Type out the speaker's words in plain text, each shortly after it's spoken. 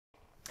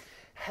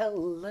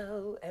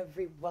Hello,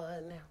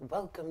 everyone.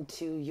 Welcome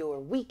to your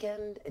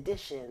weekend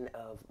edition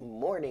of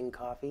Morning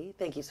Coffee.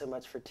 Thank you so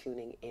much for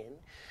tuning in.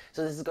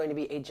 So, this is going to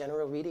be a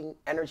general reading,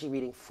 energy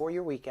reading for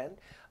your weekend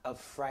of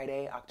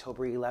Friday,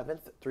 October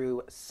 11th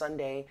through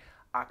Sunday,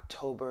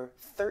 October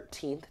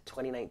 13th,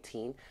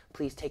 2019.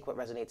 Please take what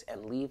resonates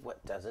and leave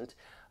what doesn't.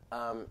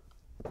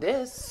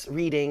 This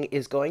reading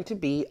is going to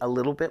be a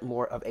little bit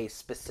more of a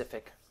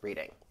specific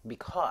reading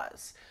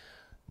because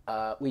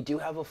we do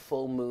have a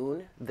full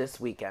moon this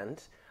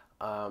weekend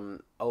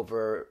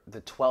over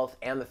the 12th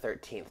and the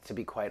 13th, to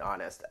be quite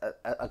honest.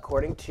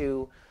 According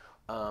to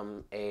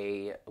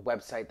a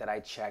website that I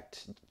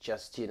checked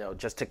just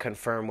to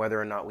confirm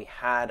whether or not we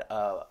had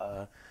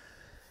a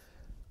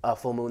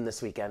full moon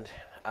this weekend,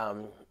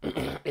 according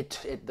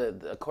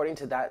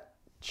to that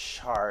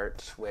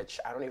chart, which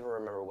I don't even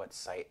remember what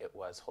site it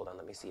was. Hold on,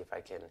 let me see if I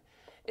can.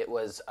 It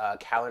was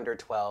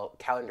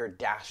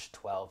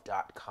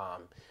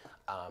calendar-12.com.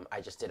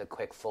 I just did a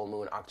quick full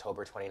moon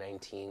October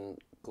 2019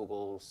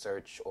 Google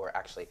search, or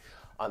actually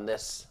on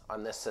this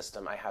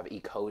system I have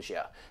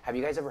Ecosia. Have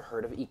you guys ever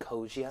heard of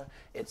Ecosia?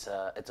 It's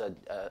a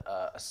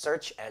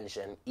search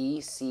engine,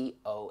 ECOSIEA.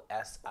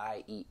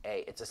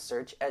 It's a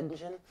search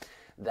engine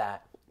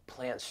that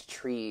plants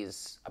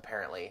trees,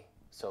 apparently,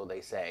 so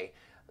they say,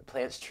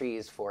 plants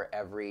trees for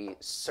every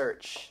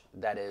search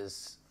that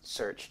is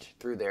searched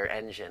through their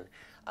engine.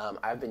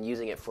 I've been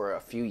using it for a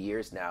few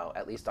years now,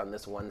 at least on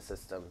this one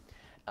system.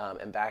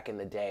 And back in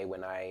the day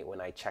when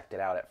I checked it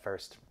out at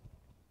first,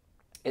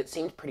 it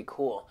seemed pretty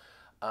cool.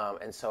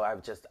 And so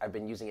I've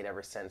been using it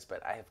ever since,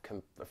 but I have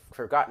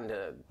forgotten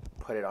to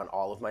put it on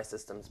all of my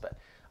systems, but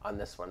on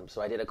this one. So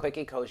I did a quick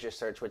Ecosia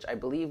search, which I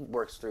believe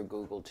works through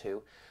Google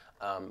too.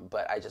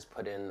 But I just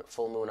put in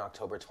full moon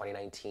October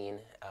 2019,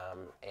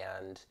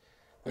 and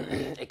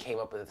it came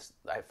up with,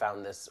 I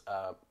found this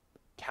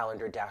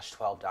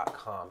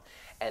calendar-12.com,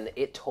 and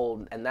it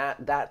told, and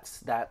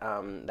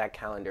that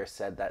calendar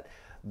said that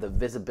the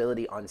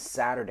visibility on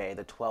Saturday,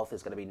 the 12th,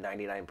 is going to be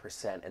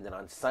 99%, and then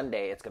on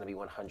Sunday, it's going to be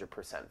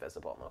 100%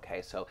 visible,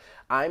 okay? So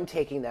I'm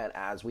taking that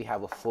as we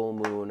have a full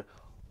moon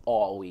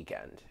all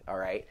weekend, all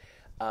right?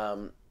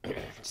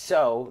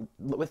 So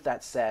with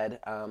that said,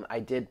 I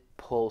did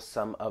pull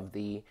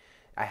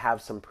I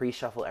have some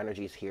pre-shuffle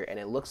energies here, and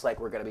it looks like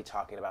we're going to be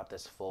talking about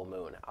this full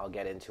moon. I'll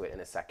get into it in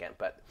a second,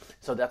 but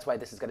so that's why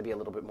this is going to be a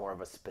little bit more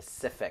of a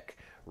specific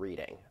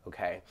reading,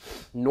 okay?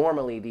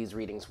 Normally, these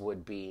readings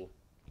would be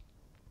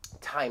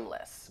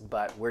timeless,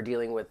 but we're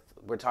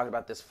talking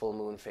about this full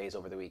moon phase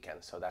over the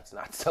weekend, so that's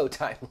not so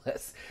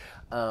timeless.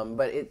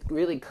 But it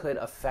really could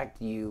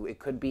affect you. It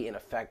could be in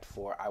effect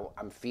for,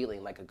 I'm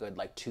feeling like a good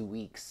 2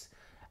 weeks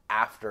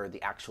after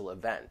the actual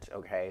event,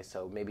 okay?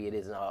 So maybe it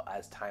isn't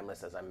as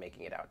timeless as I'm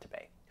making it out to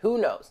be. Who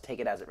knows? Take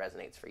it as it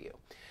resonates for you.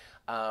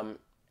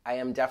 I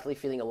am definitely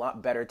feeling a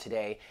lot better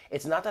today.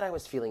 It's not that I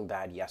was feeling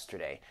bad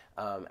yesterday.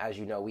 As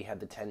you know, we had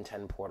the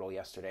 10-10 portal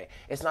yesterday.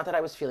 It's not that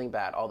I was feeling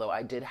bad, although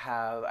I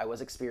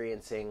was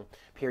experiencing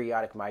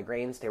periodic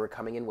migraines. They were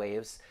coming in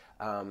waves.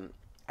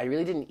 I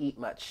really didn't eat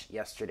much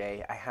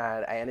yesterday.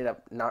 I ended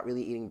up not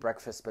really eating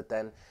breakfast, but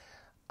then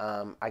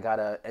I got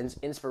an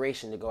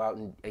inspiration to go out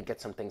and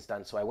get some things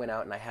done. So I went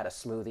out and I had a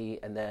smoothie,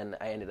 and then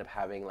I ended up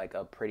having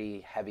a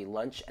pretty heavy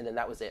lunch, and then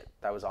that was it.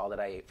 That was all that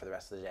I ate for the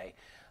rest of the day.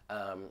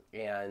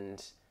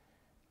 And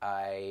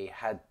I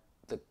had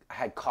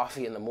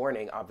coffee in the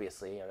morning.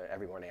 Obviously,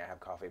 every morning I have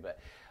coffee, but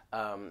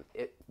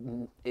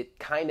it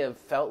kind of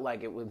felt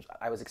like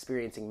I was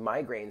experiencing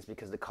migraines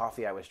because the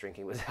coffee I was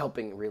drinking was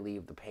helping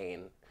relieve the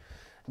pain.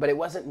 But it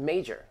wasn't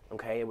major,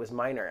 okay? It was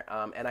minor.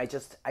 And I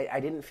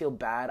didn't feel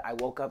bad. I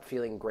woke up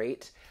feeling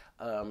great.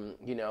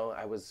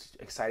 I was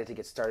excited to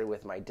get started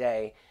with my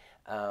day.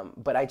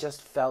 But I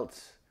just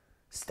felt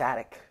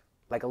static.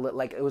 Like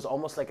it was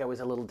almost like I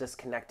was a little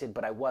disconnected,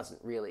 but I wasn't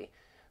really.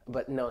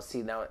 But no,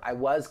 see, now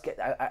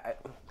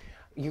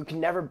you can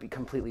never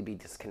completely be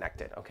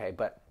disconnected, okay?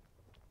 But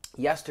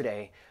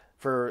yesterday,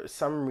 for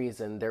some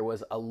reason, there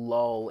was a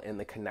lull in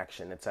the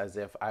connection. It's as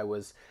if I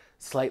was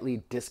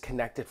slightly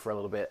disconnected for a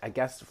little bit, I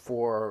guess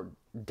for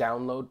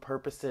download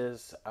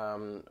purposes,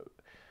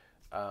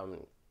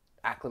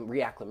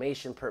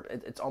 reacclimation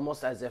purpose. It's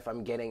almost as if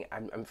I'm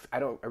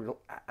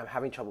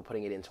having trouble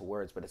putting it into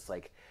words, but it's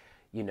like,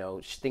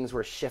 things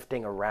were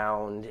shifting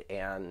around,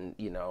 and,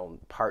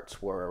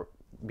 parts were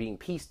being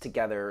pieced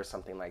together or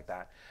something like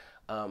that.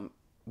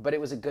 But it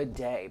was a good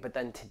day. But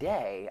then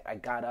today I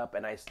got up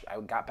and I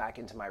got back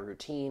into my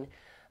routine.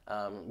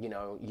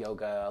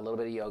 Yoga, a little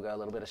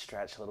bit of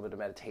stretch, a little bit of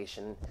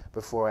meditation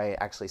before I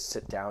actually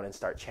sit down and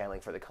start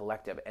channeling for the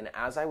collective. And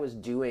as I was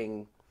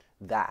doing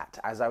that,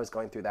 as I was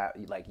going through that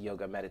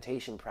yoga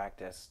meditation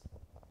practice,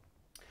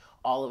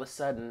 all of a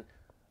sudden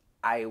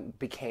I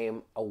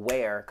became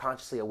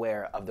consciously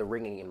aware of the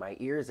ringing in my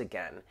ears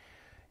again.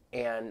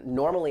 And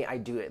normally I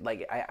do it,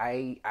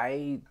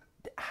 I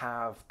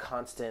have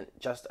constant,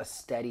 just a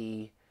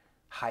steady,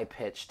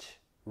 high-pitched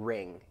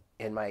ring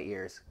in my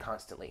ears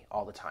constantly,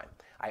 all the time.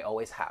 I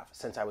always have,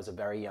 since I was a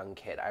very young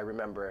kid. I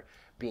remember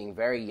being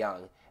very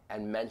young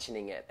and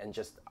mentioning it and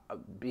just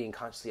being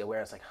consciously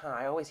aware. It's like,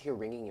 I always hear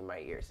ringing in my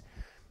ears.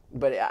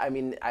 But I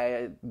mean,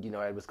 I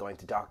was going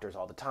to doctors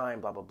all the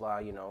time, blah blah blah.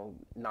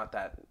 Not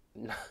that,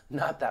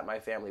 not that my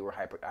family were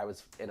I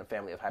was in a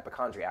family of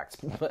hypochondriacs,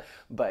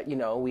 but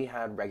we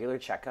had regular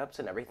checkups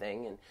and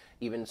everything, and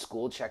even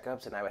school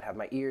checkups, and I would have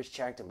my ears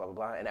checked and blah blah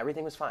blah, and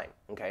everything was fine.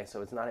 Okay,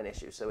 so it's not an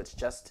issue. So it's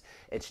just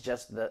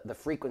the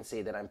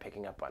frequency that I'm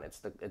picking up on. It's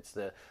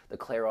the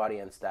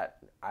clairaudience that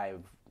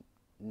I've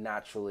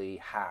naturally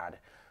had,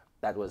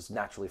 that was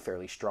naturally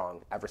fairly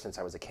strong ever since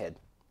I was a kid.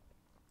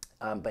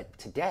 But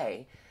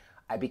today,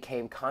 I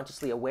became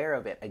consciously aware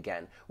of it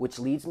again, which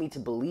leads me to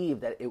believe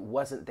that it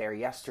wasn't there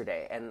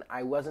yesterday. And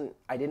I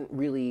didn't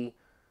really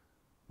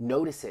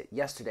notice it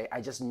yesterday. I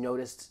just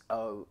noticed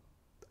a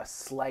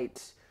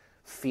slight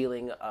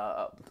feeling,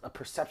 a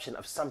perception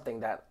of something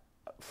that,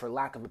 for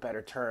lack of a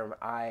better term,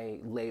 I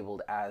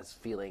labeled as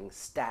feeling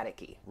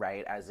staticky,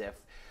 right? As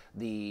if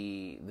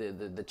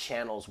the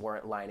channels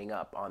weren't lining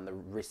up on the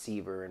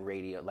receiver and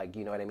radio, like,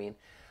 you know what I mean?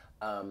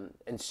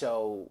 And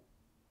so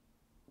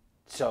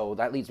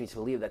that leads me to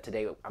believe that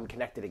today I'm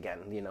connected again.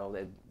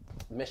 The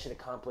mission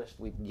accomplished.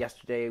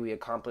 Yesterday we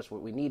accomplished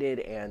what we needed,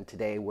 and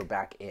today we're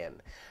back in.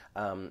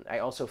 I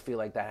also feel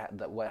like that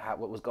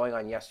what was going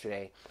on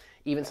yesterday,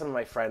 even some of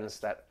my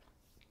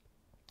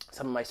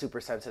super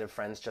sensitive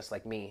friends, just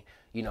like me,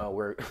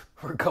 we're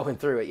going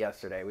through it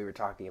yesterday. We were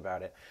talking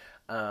about it.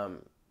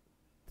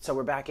 So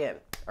we're back in.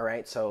 All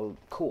right. So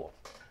cool.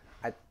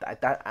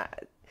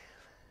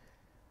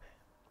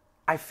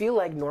 I feel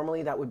like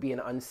normally that would be an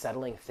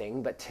unsettling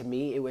thing, but to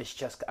me it was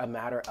just a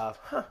matter of,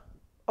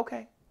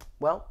 okay,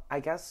 well, I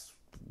guess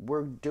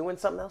we're doing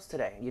something else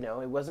today.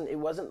 It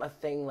wasn't a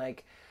thing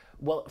like,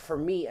 well, for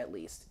me at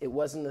least, it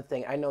wasn't the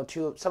thing. I know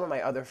some of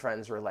my other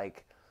friends were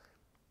like,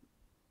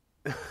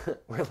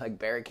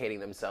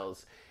 barricading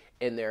themselves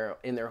in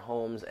their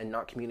homes and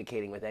not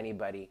communicating with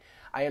anybody.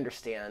 I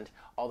understand,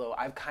 although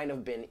I've kind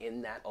of been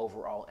in that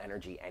overall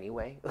energy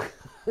anyway.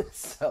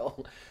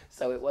 so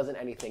it wasn't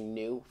anything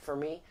new for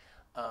me.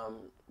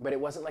 But it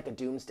wasn't like a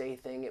doomsday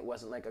thing. It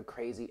wasn't like a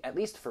crazy, at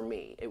least for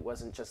me, it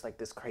wasn't just like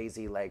this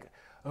crazy, like,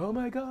 oh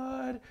my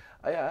God,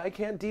 I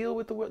can't deal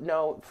with the world.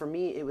 No, for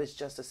me, it was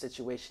just a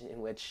situation in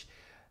which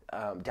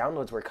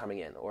downloads were coming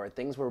in, or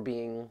things were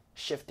being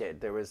shifted.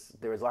 There was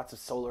lots of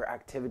solar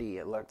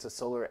activity, lots of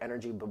solar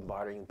energy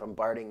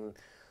bombarding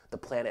the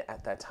planet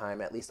at that time.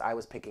 At least I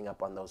was picking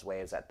up on those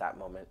waves at that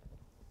moment.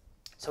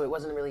 So it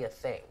wasn't really a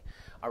thing.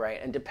 All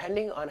right. And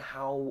depending on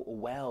how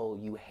well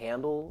you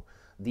handle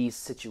these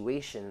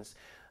situations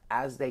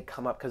as they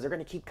come up, because they're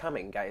going to keep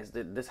coming, guys.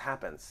 This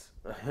happens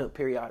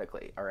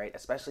periodically, all right?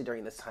 Especially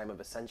during this time of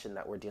ascension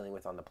that we're dealing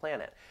with on the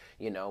planet.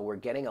 We're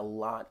getting a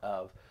lot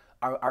of,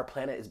 our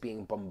planet is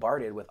being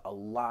bombarded with a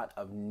lot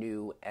of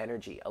new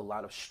energy, a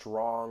lot of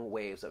strong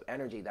waves of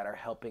energy that are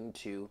helping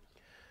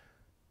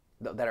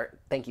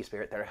thank you,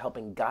 Spirit, that are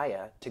helping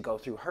Gaia to go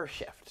through her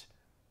shift.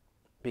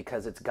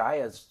 Because it's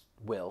Gaia's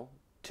will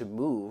to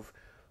move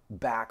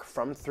back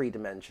from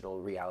three-dimensional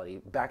reality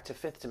back to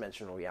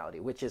fifth-dimensional reality,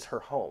 which is her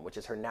home, which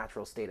is her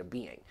natural state of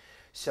being.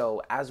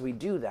 So as we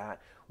do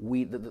that,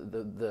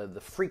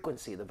 the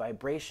frequency, the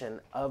vibration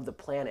of the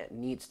planet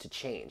needs to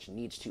change,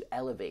 needs to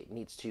elevate,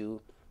 needs to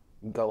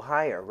go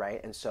higher,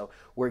 right? And so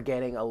we're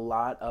getting a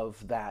lot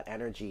of that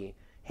energy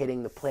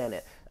hitting the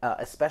planet,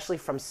 especially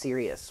from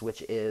Sirius,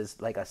 which is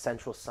like a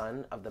central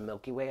sun of the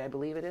Milky Way, I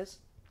believe it is.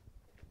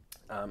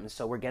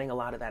 So we're getting a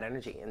lot of that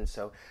energy, and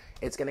so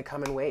it's going to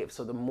come in waves.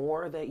 So the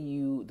more that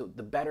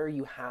the better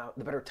you have,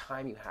 the better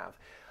time you have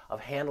of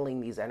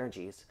handling these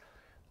energies,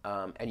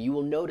 and you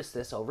will notice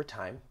this over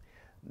time.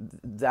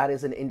 That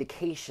is an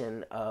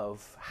indication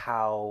of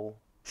how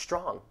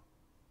strong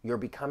you're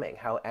becoming,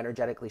 how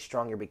energetically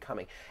strong you're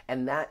becoming,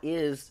 and that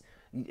is,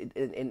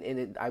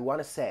 I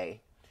want to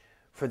say,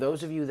 for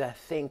those of you that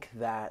think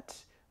that,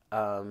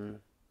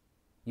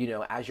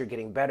 as you're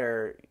getting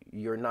better,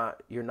 you're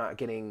not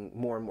getting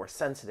more and more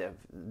sensitive.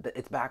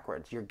 It's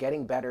backwards. You're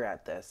getting better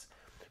at this,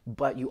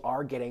 but you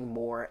are getting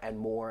more and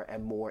more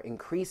and more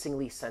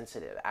increasingly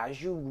sensitive.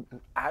 As you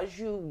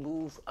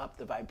move up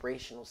the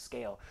vibrational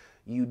scale,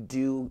 you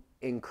do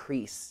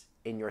increase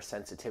in your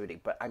sensitivity.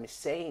 But I'm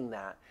saying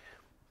that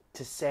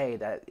to say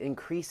that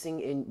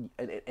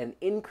an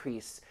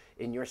increase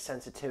in your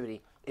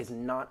sensitivity is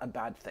not a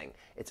bad thing.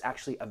 It's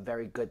actually a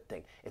very good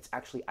thing. It's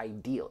actually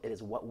ideal. It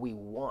is what we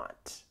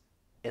want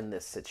in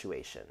this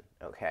situation,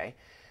 okay?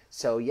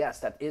 So yes,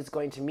 that is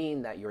going to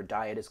mean that your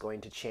diet is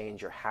going to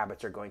change, your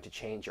habits are going to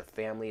change, your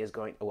family is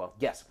going, well,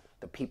 yes,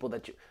 the people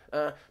that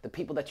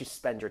you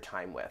spend your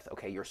time with,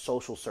 okay, your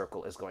social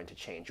circle is going to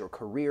change, your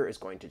career is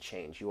going to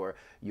change, your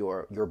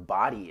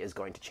body is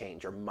going to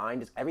change, your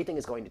mind everything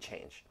is going to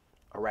change.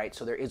 All right,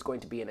 so there is going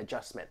to be an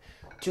adjustment.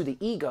 To the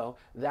ego,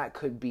 that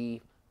could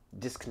be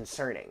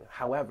disconcerting.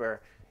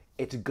 However,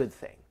 it's a good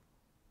thing,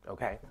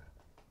 okay?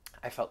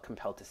 I felt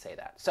compelled to say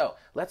that. So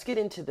let's get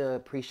into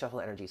the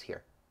pre-shuffle energies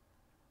here.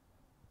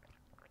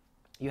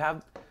 You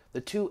have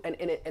the two, and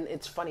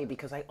it's funny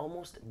because I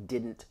almost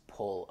didn't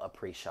pull a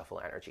pre-shuffle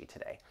energy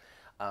today.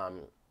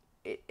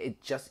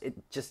 it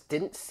just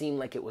didn't seem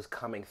like it was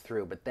coming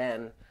through. But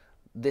then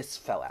this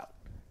fell out.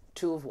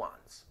 Two of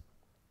Wands.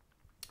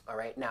 All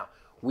right, now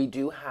we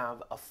do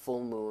have a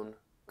full moon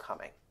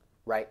coming,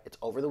 right? It's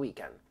over the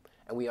weekend,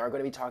 and we are going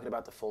to be talking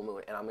about the full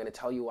moon, and I'm going to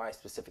tell you why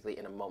specifically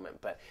in a moment.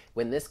 But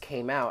when this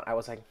came out, I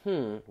was like,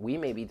 we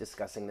may be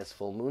discussing this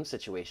full moon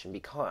situation,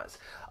 because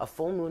a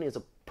full moon is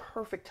a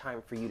perfect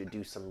time for you to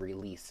do some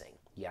releasing,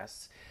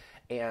 yes?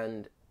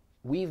 And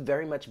we've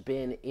very much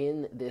been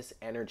in this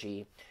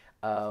energy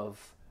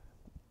of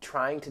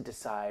trying to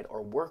decide,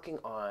 or working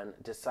on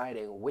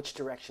deciding, which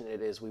direction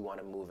it is we want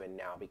to move in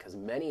now, because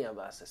many of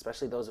us,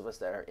 especially those of us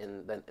that are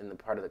in the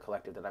part of the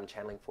collective that I'm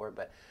channeling for,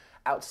 but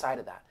outside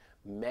of that,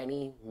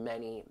 many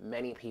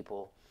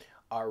people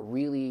are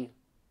really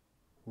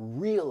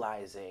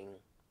realizing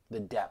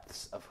the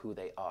depths of who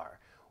they are,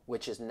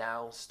 which is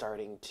now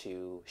starting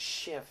to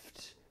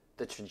shift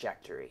the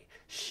trajectory,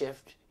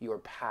 shift your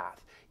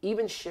path,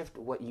 even shift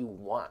what you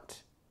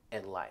want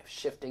in life,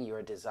 shifting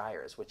your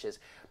desires, which is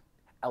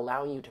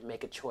allowing you to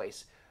make a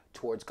choice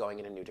towards going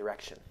in a new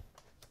direction.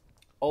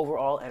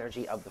 Overall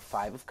energy of the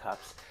Five of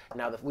Cups.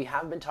 Now, we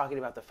have been talking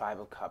about the Five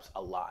of Cups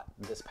a lot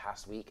this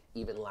past week,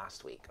 even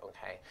last week,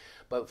 okay?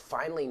 But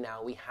finally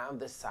now we have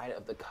this side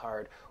of the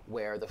card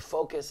where the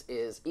focus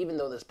is, even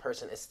though this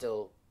person is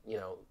still,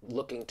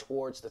 looking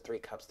towards the Three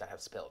Cups that have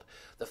spilled,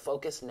 the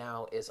focus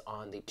now is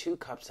on the Two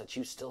Cups that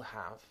you still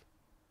have,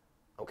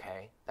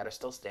 okay, that are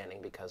still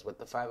standing, because with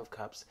the Five of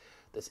Cups,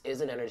 this is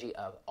an energy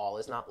of all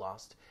is not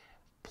lost,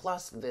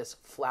 plus this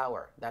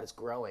flower that is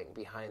growing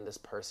behind this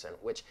person,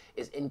 which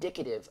is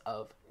indicative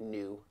of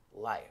new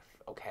life,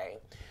 okay?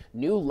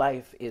 New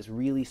life is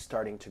really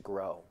starting to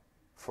grow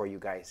for you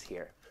guys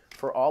here,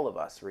 for all of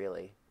us,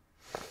 really.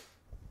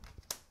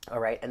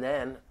 All right, and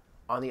then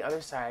on the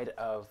other side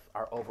of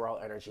our overall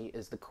energy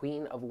is the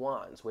Queen of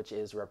Wands, which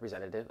is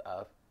representative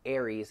of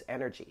Aries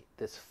energy.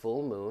 This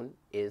full moon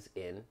is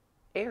in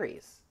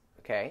Aries,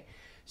 okay?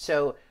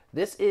 So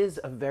this is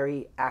a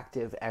very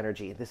active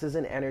energy. This is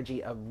an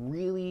energy of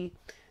really,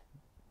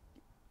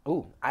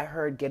 I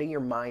heard getting your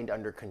mind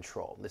under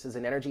control. This is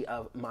an energy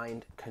of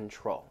mind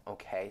control,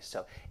 okay?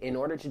 So in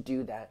order to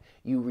do that,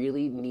 you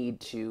really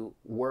need to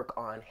work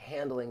on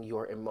handling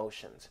your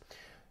emotions.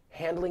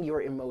 Handling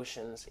your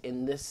emotions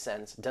in this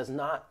sense does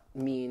not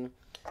mean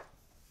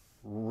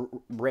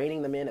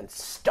reining them in and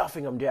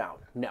stuffing them down.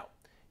 No.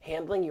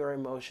 Handling your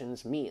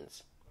emotions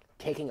means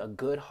taking a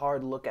good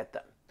hard look at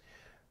them,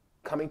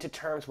 coming to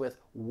terms with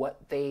what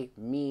they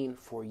mean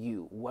for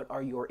you. What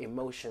are your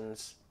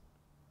emotions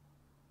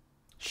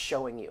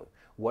showing you?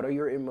 What are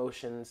your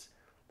emotions?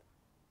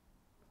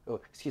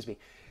 Excuse me.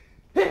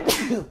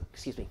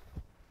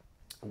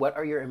 What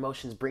are your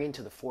emotions bringing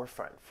to the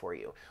forefront for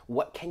you?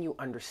 What can you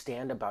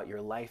understand about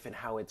your life and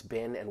how it's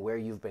been and where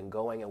you've been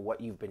going and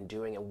what you've been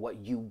doing and what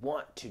you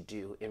want to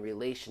do in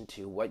relation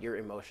to what your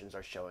emotions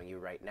are showing you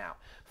right now?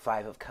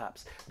 Five of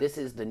Cups. This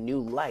is the new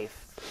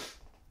life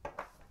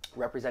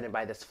represented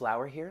by this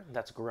flower here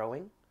that's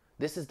growing.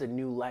 This is the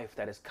new life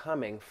that is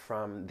coming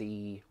from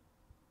the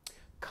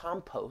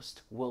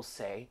compost, we'll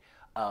say,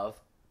 of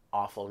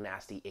awful,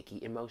 nasty, icky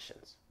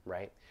emotions,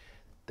 right?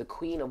 The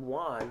Queen of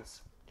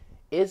Wands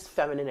is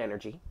feminine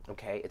energy,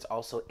 okay? It's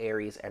also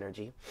Aries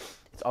energy.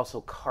 It's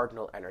also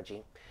cardinal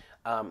energy.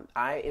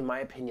 In my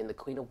opinion, the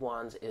Queen of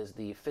Wands is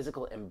the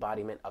physical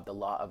embodiment of the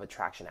law of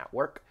attraction at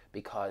work,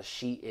 because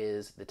she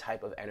is the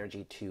type of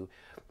energy to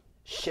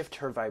shift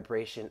her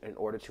vibration in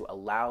order to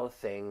allow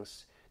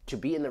things to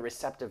be in the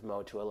receptive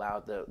mode, to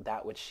allow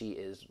that which she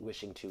is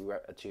wishing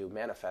to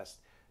manifest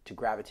to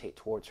gravitate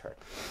towards her.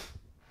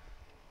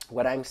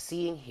 What I'm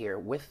seeing here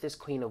with this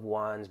Queen of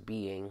Wands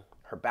being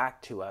her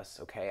back to us,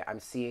 okay, I'm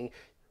seeing,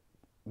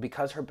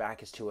 because her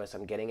back is to us,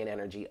 I'm getting an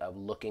energy of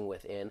looking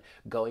within,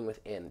 going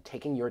within,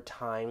 taking your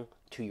time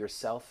to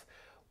yourself,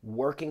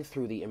 working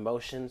through the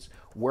emotions,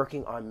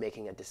 working on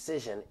making a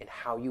decision in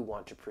how you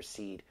want to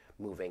proceed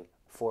moving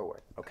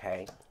forward,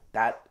 okay?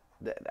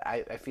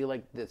 I feel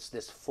like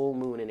this full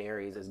moon in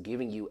Aries is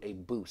giving you a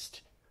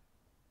boost.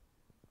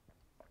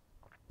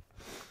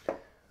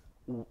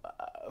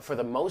 For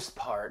the most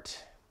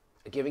part,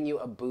 giving you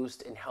a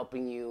boost and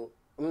helping you.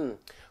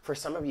 For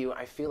some of you,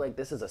 I feel like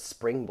this is a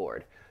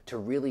springboard to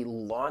really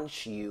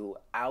launch you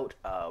out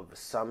of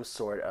some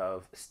sort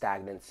of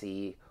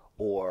stagnancy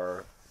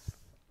or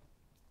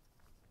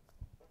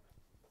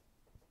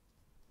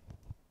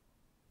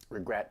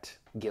regret,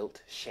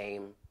 guilt,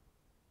 shame,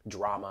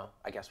 drama,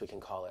 I guess we can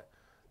call it,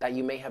 that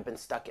you may have been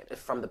stuck in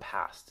from the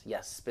past.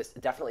 Yes,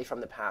 definitely from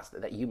the past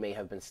that you may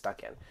have been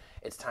stuck in.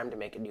 It's time to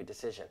make a new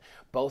decision.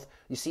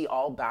 You see,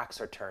 all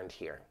backs are turned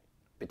here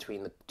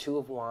between the Two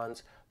of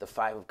Wands, the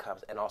Five of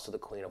Cups, and also the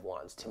Queen of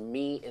Wands. To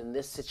me, in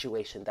this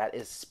situation, that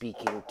is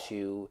speaking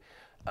to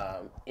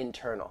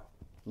internal,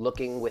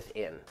 looking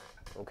within.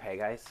 Okay,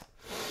 guys?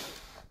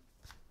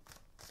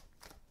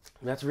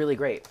 That's really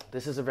great.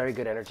 This is a very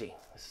good energy.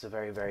 This is a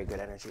very, very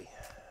good energy.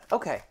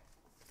 Okay.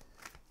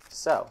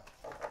 So,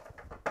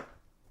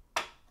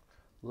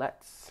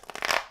 let's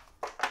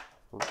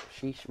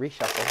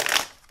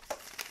reshuffle.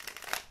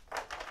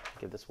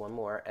 give this one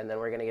more, and then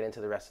we're going to get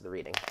into the rest of the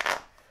reading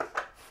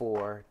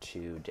for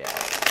today.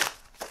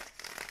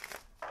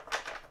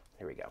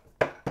 Here we go.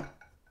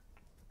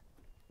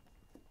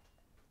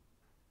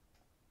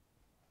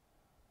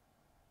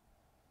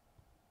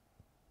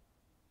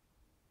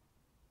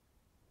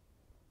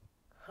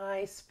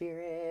 Hi,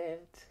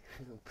 Spirit.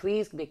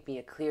 Please make me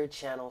a clear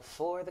channel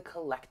for the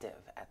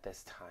collective at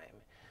this time.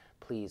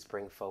 Please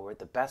bring forward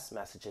the best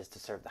messages to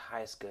serve the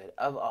highest good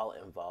of all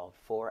involved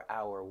for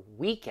our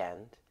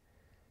weekend,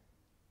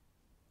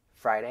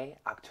 Friday,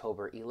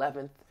 October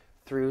 11th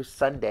through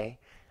Sunday,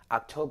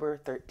 October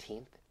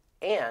 13th,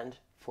 and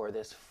for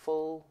this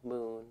full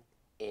moon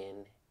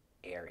in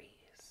Aries.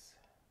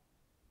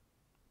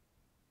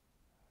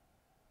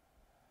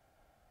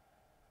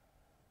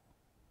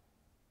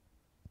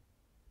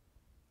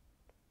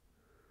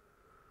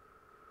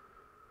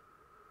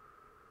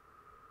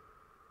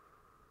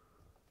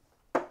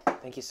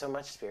 Thank you so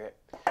much, Spirit.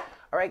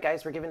 All right,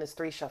 guys, we're giving this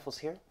 3 shuffles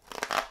here.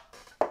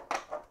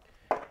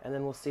 And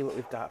then we'll see what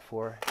we've got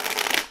for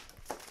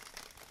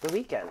the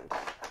weekend.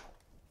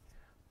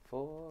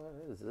 For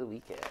the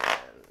weekend.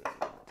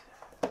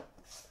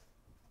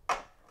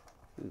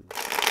 Ooh.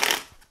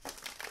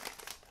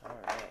 All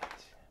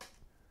right.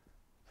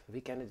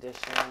 Weekend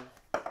edition.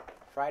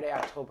 Friday,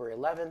 October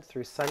 11th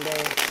through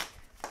Sunday,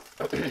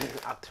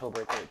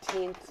 October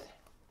 13th.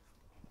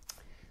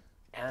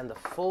 And the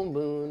full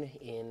moon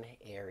in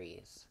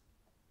Aries.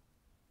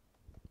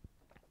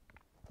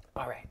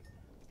 All right,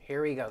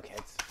 here we go,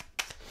 kids.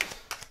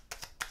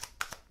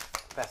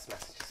 Best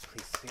messages,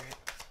 please, Spirit.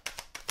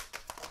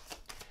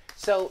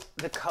 So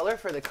the color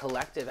for the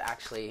collective,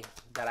 actually,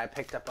 that I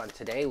picked up on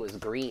today was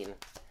green.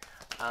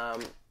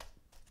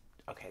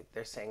 Okay,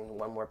 they're saying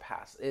one more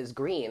pass. Is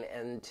green,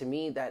 and to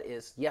me that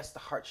is, yes, the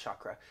heart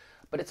chakra,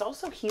 but it's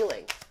also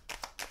healing.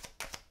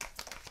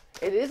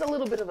 It is a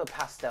little bit of a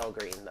pastel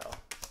green, though.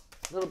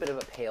 A little bit of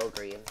a pale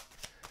green.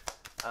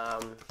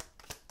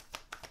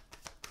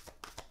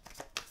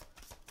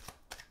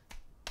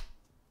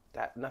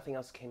 That nothing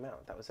else came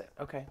out. That was it.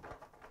 Okay.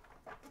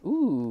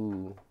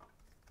 Ooh.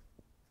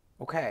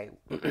 Okay.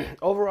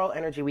 Overall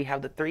energy, we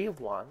have the 3 of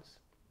Wands.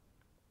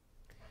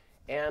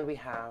 And we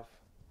have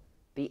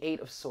the 8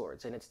 of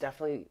Swords. And it's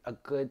definitely a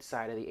good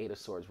side of the 8 of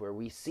Swords, where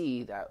we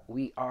see that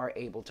we are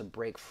able to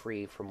break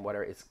free from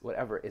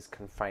whatever is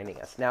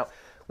confining us. Now,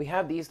 we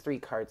have these 3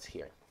 cards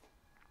here.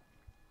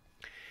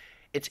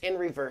 It's in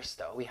reverse,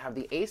 though. We have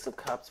the Ace of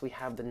Cups, we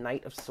have the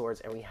Knight of Swords,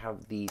 and we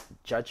have the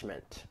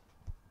Judgment.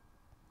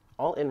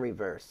 All in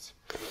reverse.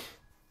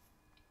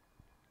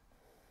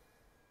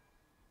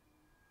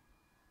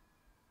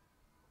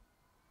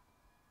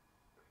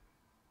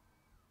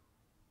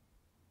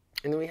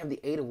 And then we have the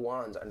 8 of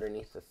Wands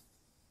underneath the,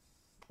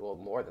 well,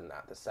 more than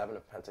that. The 7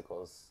 of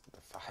Pentacles,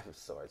 the 5 of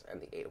Swords,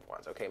 and the 8 of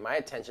Wands. Okay, my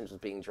attention was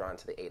being drawn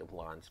to the 8 of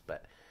Wands,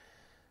 but...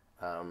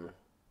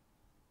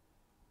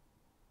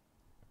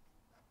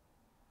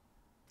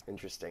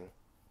 interesting.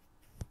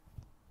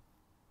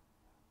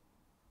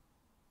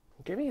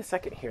 Give me a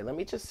second here. Let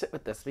me just sit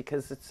with this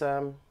because it's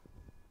I'm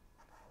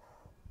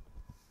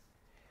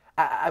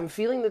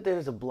feeling that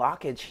there's a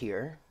blockage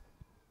here.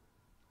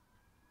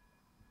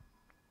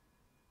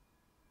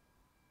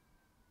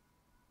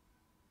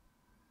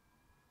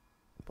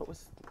 What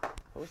was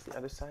the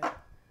other side?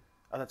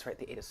 Oh, that's right,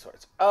 the 8 of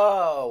Swords.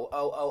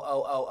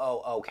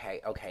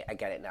 Okay, I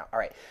get it now. All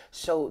right,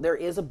 so there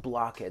is a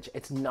blockage.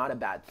 It's not a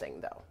bad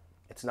thing, though.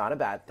 It's not a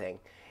bad thing.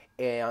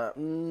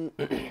 And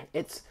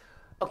it's,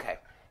 okay,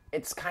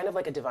 it's kind of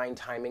like a divine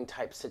timing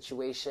type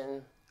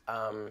situation.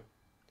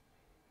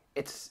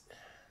 It's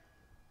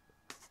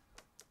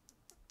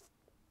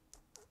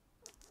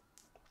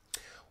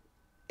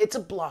a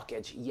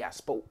blockage,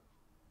 yes, but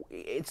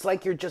it's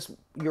like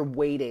you're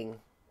waiting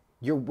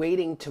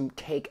to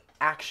take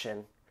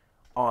action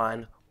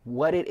on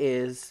what it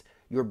is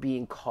you're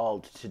being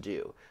called to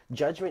do.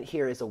 Judgment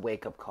here is a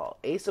wake-up call.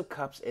 Ace of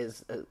Cups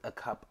is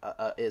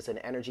is an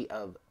energy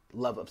of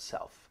love of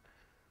self.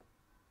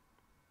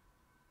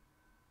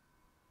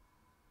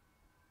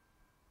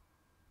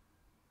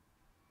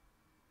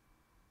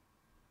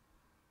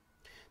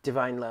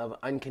 Divine love,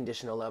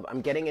 unconditional love.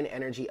 I'm getting an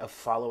energy of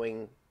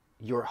following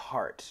your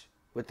heart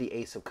with the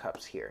Ace of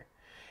Cups here.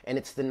 And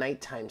it's the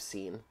nighttime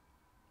scene.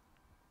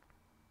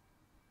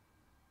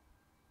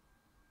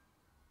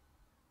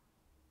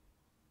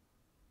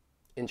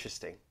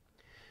 Interesting.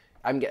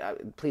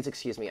 Please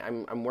excuse me.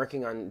 I'm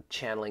working on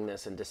channeling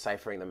this and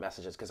deciphering the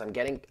messages because I'm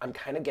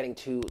kind of getting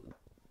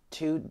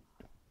two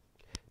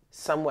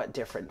somewhat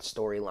different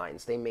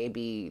storylines. They may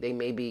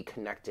be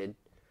connected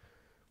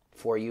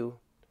for you.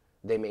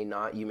 They may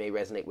not. You may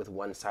resonate with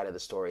one side of the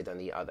story than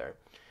the other.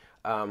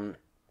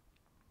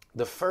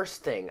 The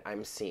first thing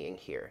I'm seeing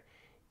here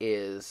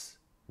is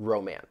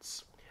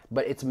romance,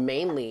 but it's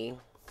mainly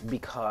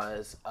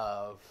because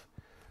of,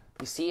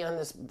 you see on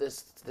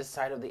this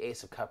side of the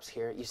Ace of Cups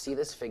here, you see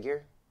this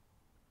figure?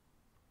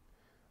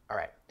 All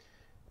right.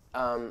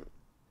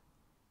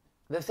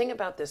 The thing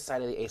about this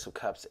side of the Ace of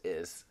Cups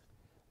is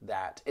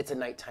that it's a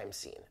nighttime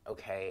scene,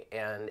 okay?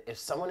 And if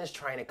someone is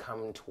trying to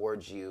come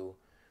towards you,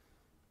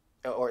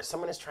 or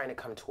someone is trying to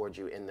come towards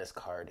you in this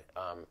card,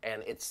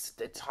 and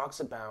it talks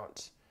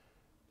about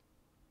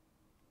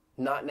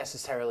not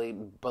necessarily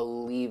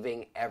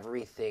believing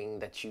everything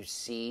that you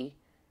see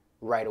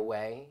right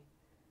away,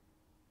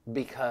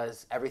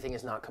 because everything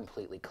is not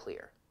completely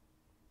clear.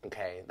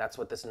 Okay, that's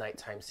what this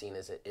nighttime scene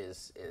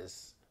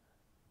is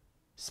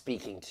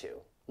speaking to.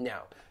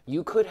 Now,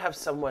 you could have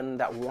someone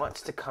that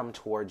wants to come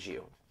towards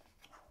you.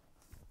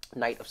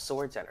 Knight of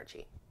Swords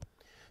energy.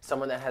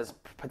 Someone that has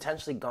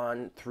potentially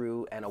gone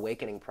through an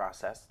awakening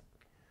process,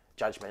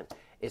 judgment,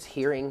 is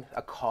hearing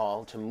a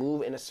call to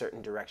move in a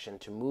certain direction,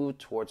 to move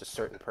towards a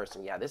certain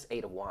person. Yeah, this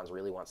Eight of Wands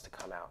really wants to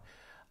come out.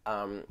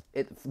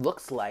 It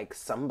looks like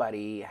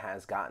somebody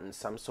has gotten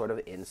some sort of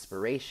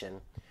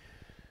inspiration,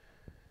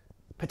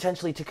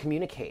 potentially to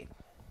communicate.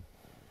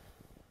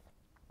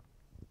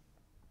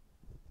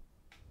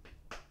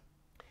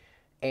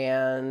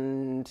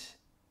 And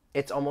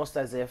it's almost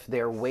as if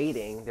they're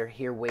waiting, they're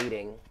here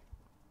waiting.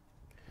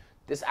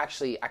 This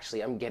actually,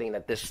 I'm getting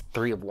that this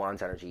Three of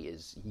Wands energy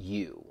is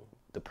you,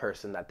 the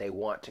person that they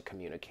want to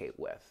communicate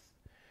with.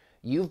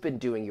 You've been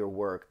doing your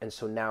work, and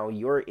so now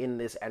you're in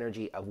this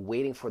energy of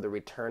waiting for the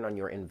return on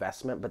your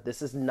investment, but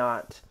this is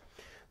not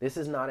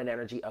an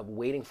energy of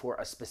waiting for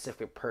a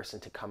specific person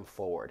to come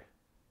forward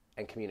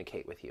and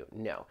communicate with you.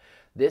 No.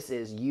 This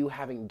is you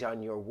having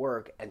done your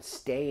work and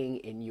staying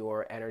in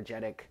your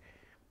energetic,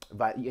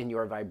 in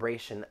your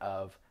vibration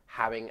of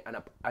having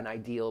an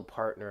ideal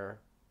partner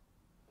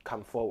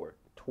come forward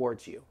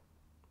towards you.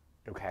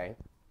 Okay?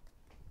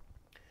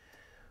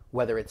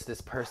 Whether it's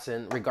this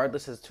person,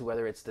 regardless as to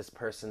whether it's this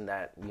person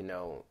that, you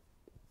know,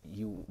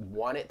 you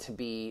want it to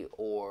be,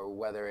 or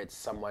whether it's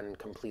someone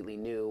completely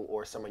new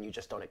or someone you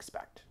just don't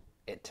expect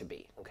it to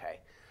be,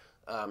 okay?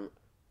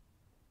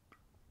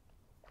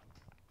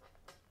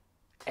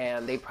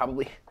 And they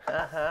probably,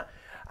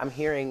 I'm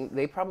hearing,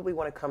 they probably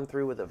want to come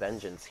through with a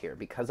vengeance here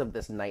because of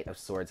this Knight of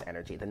Swords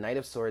energy. The Knight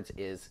of Swords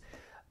is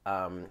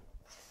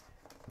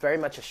very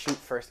much a shoot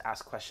first,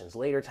 ask questions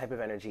later type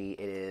of energy.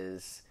 It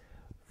is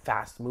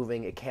fast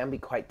moving. It can be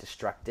quite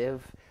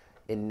destructive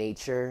in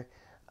nature.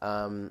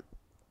 With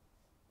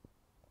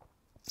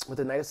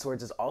the Knight of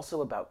Swords is also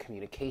about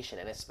communication,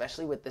 and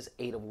especially with this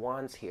Eight of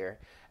Wands here,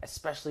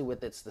 especially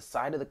with it's the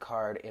side of the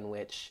card in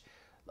which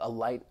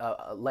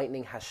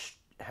lightning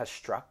has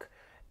struck,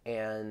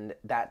 and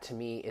that to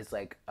me is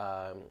like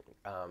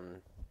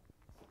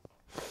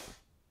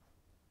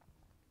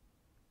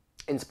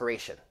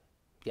inspiration.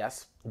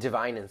 Yes,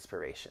 divine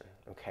inspiration.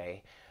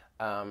 Okay,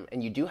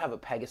 and you do have a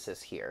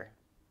Pegasus here.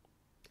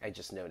 I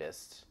just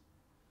noticed,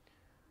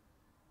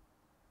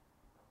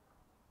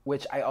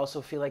 which I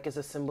also feel like is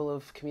a symbol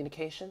of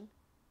communication.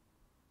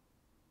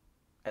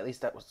 At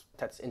least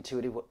that's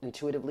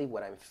intuitively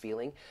what I'm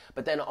feeling.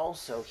 But then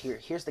also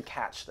here's the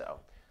catch though.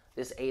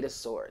 This Eight of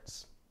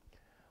Swords.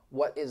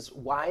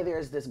 Why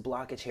there's this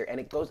blockage here,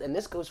 and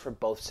this goes for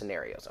both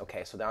scenarios.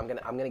 Okay, so now I'm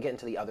gonna get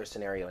into the other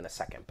scenario in a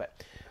second,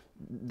 but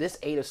this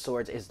Eight of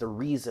Swords is the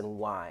reason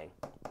why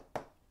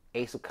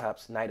Ace of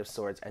Cups, Knight of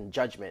Swords, and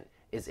Judgment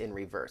is in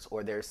reverse,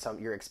 or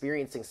you're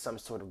experiencing some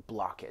sort of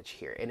blockage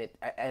here,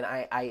 and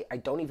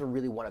I don't even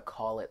really want to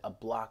call it a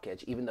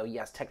blockage, even though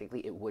yes,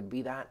 technically it would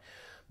be that,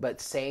 but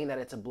saying that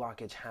it's a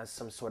blockage has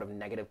some sort of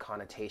negative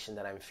connotation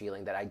that I'm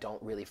feeling that I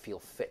don't really feel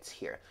fits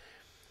here.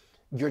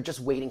 You're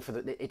just waiting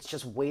it's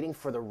just waiting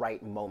for the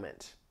right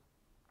moment,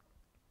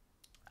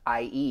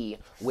 i.e.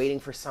 waiting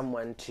for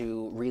someone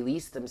to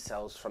release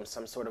themselves from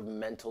some sort of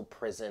mental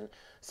prison,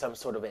 some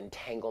sort of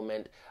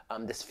entanglement.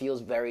 This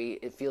feels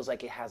it feels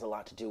like it has a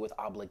lot to do with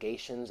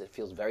obligations. It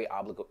feels very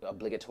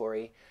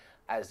obligatory,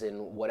 as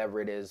in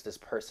whatever it is this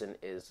person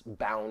is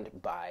bound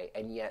by,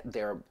 and yet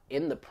they're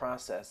in the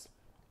process.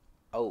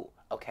 Oh,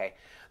 okay.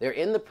 They're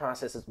in the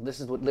process. This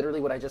is literally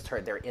what I just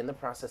heard. They're in the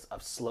process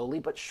of slowly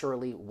but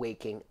surely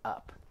waking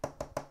up.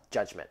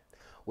 Judgment.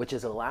 Which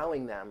is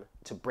allowing them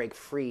to break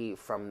free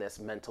from this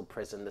mental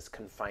prison, this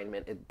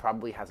confinement. It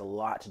probably has a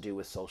lot to do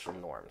with social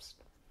norms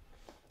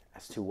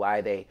as to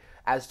why they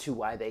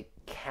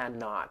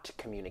cannot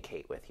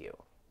communicate with you.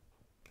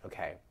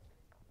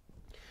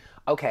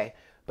 Okay,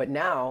 but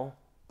now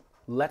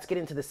let's get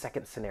into the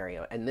second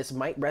scenario, and this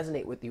might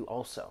resonate with you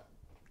also.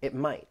 It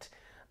might.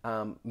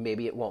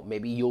 Maybe it won't.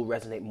 Maybe you'll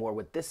resonate more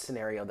with this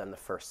scenario than the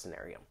first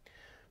scenario.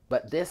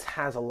 But this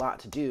has a lot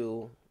to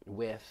do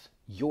with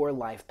your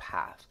life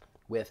path,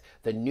 with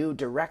the new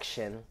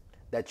direction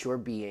that you're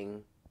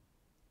being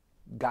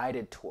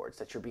guided towards,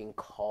 that you're being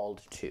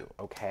called to,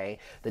 okay?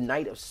 The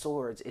Knight of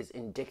Swords is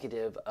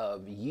indicative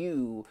of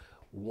you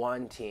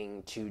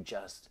wanting to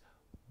just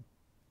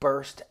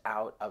burst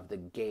out of the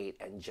gate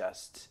and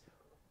just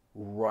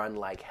run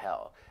like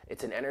hell.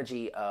 It's an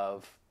energy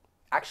of,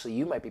 actually,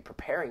 you might be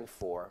preparing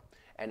for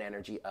an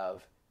energy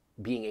of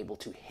being able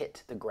to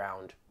hit the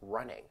ground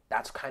running.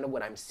 That's kind of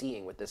what I'm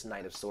seeing with this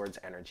Knight of Swords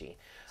energy.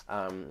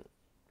 I'm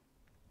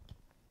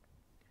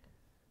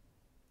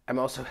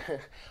also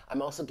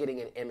getting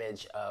an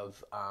image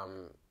of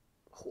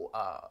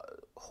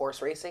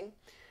horse racing,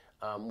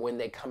 when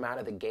they come out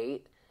of the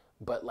gate,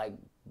 but like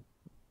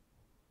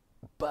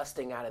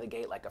busting out of the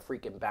gate like a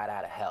freaking bat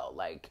out of hell,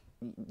 like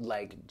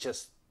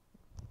just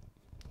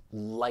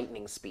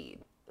lightning speed.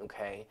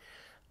 Okay,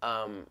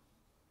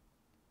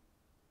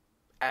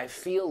 I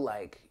feel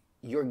like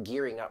you're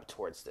gearing up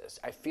towards this.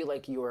 I feel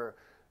like you're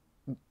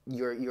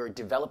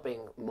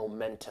developing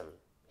momentum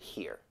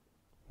here,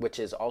 which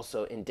is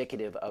also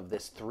indicative of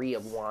this Three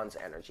of Wands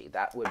energy.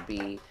 That would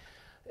be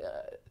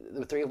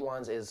the Three of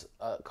Wands is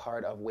a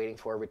card of waiting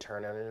for a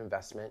return on an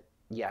investment.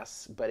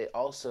 Yes, but it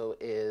also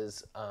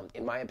is,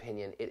 in my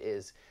opinion, it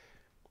is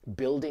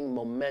building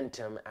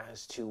momentum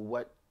as to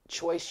what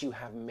choice you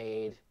have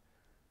made,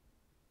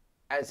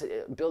 as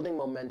building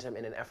momentum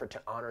in an effort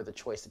to honor the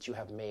choice that you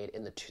have made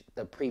in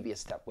the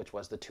previous step, which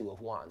was the Two of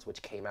Wands,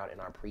 which came out in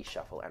our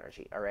pre-shuffle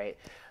energy. All right,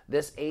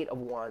 this Eight of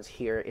Wands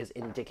here is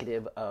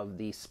indicative of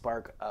the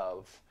spark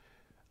of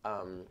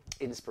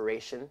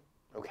inspiration.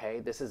 Okay,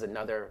 this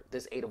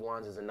Eight of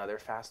Wands is another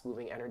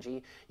fast-moving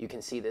energy. You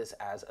can see this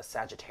as a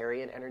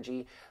Sagittarian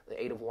energy.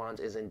 The Eight of Wands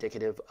is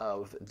indicative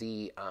of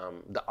the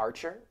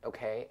archer.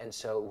 Okay, and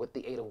so with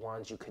the Eight of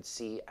Wands, you could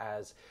see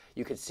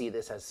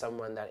this as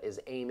someone that is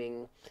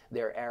aiming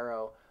their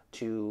arrow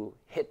to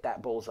hit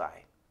that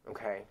bullseye.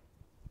 Okay.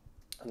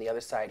 On the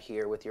other side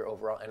here, with your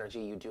overall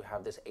energy, you do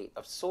have this Eight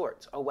of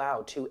Swords. Oh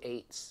wow, 2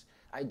 8s.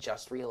 I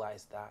just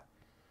realized that.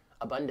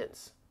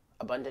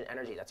 Abundant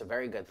energy, that's a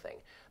very good thing.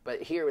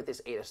 But here with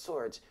this Eight of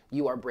Swords,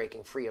 you are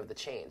breaking free of the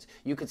chains.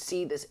 You could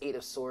see this Eight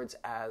of Swords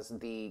as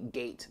the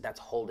gate that's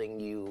holding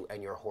you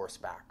and your horse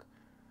back.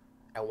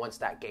 And once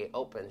that gate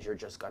opens, you're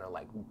just gonna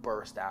like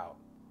burst out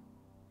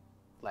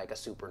like a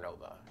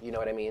supernova. You know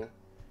what I mean?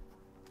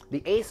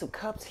 The Ace of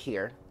Cups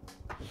here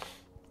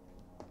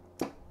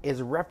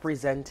is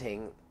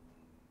representing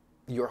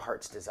your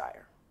heart's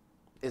desire,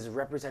 is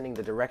representing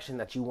the direction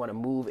that you want to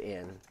move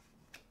in,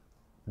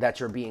 that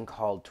you're being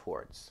called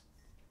towards.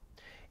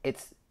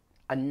 It's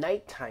a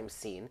nighttime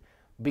scene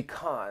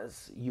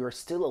because you're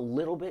still a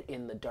little bit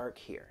in the dark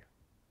here.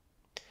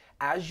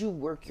 As you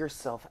work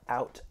yourself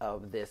out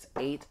of this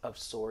Eight of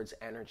Swords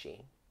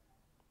energy,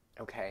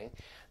 okay,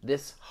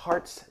 this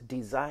heart's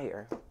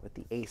desire with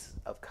the Ace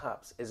of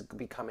Cups is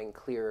becoming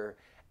clearer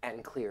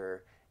and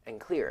clearer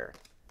and clearer.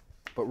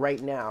 But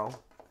right now,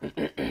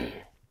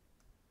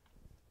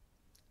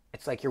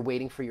 it's like you're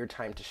waiting for your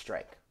time to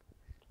strike.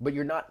 But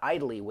you're not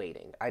idly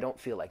waiting. I don't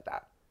feel like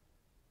that.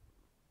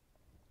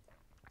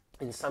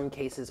 In some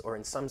cases or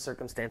in some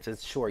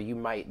circumstances, sure, you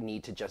might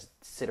need to just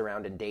sit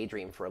around and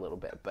daydream for a little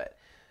bit, but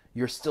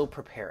you're still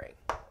preparing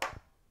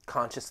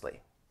consciously.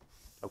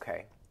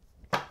 Okay.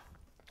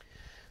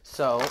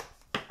 So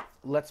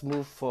let's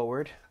move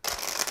forward.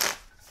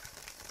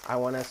 I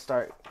want to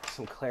start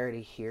some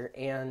clarity here,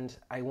 and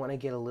I want to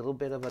get a little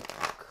bit of a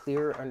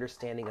clearer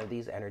understanding of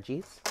these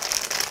energies.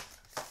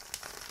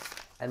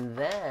 And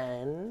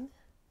then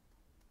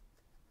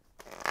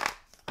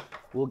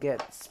we'll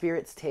get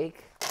Spirit's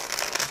take,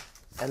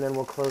 and then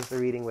we'll close the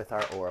reading with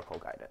our oracle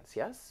guidance.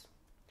 Yes?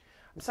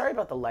 I'm sorry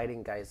about the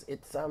lighting, guys.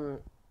 It's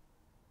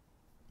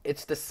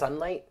the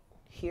sunlight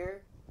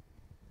here.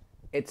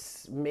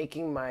 It's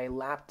making my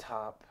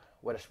laptop,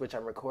 which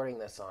I'm recording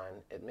this on,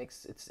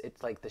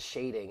 it's like the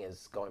shading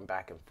is going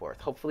back and forth.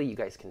 Hopefully you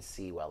guys can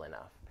see well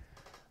enough.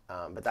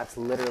 But that's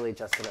literally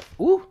just an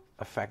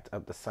effect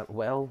of the sun.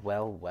 Well.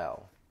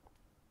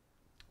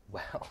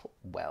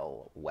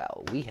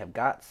 We have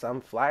got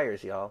some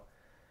flyers, y'all.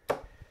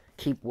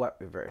 Keep what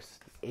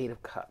reversed? Eight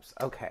of Cups.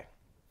 Okay.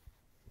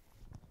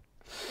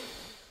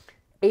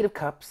 Eight of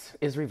Cups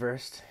is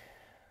reversed.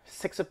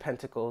 Six of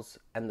Pentacles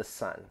and the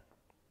Sun.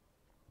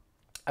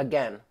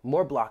 Again,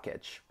 more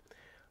blockage.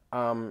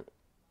 But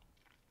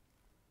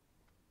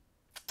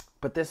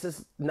this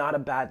is not a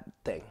bad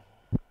thing.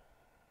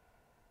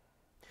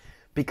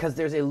 Because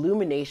there's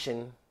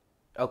illumination.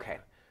 Okay.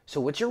 So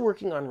what you're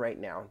working on right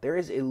now, there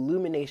is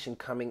illumination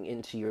coming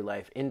into your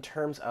life in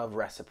terms of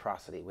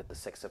reciprocity with the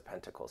Six of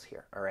Pentacles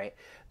here, all right?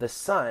 The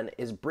Sun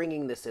is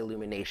bringing this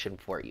illumination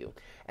for you.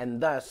 And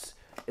thus,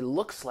 it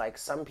looks like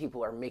some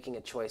people are making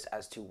a choice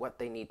as to what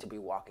they need to be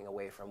walking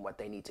away from, what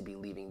they need to be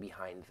leaving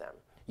behind them.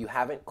 You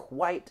haven't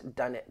quite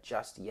done it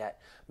just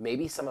yet.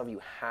 Maybe some of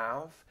you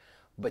have,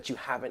 but you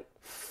haven't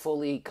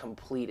fully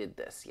completed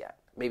this yet.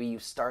 Maybe you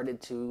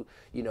started to,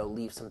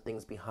 leave some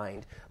things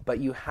behind, but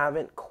you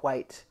haven't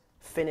quite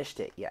finished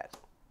it yet.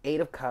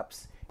 Eight of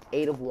Cups,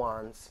 Eight of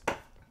Wands,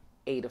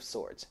 Eight of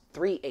Swords.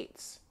 3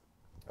 8s.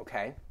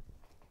 Okay?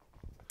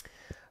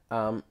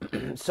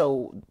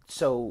 So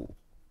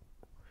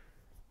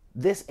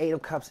this Eight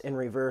of Cups in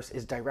reverse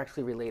is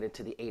directly related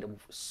to the Eight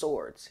of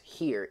Swords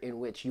here, in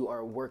which you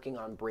are working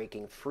on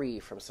breaking free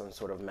from some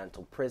sort of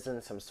mental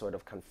prison, some sort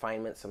of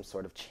confinement, some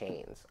sort of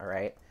chains. All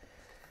right?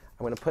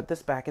 I'm going to put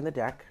this back in the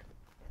deck,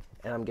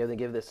 and I'm going to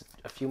give this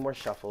a few more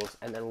shuffles,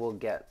 and then we'll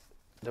get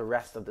the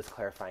rest of this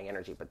clarifying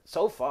energy. But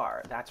so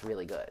far, that's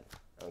really good.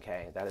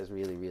 Okay, that is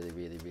really, really,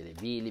 really, really,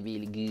 really,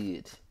 really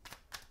good.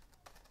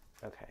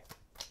 Okay.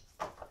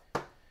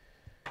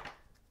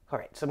 All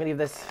right, so I'm going to give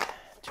this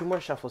 2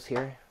 more shuffles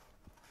here.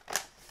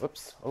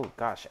 Whoops. Oh,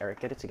 gosh, Eric,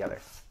 get it together.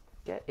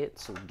 Get it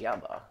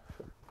together.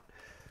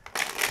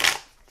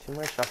 2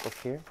 more shuffles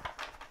here.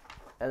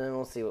 And then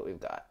we'll see what we've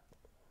got.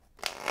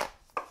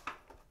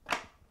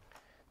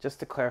 Just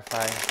to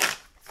clarify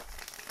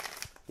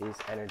these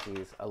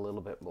energies a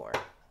little bit more.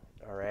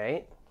 All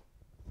right?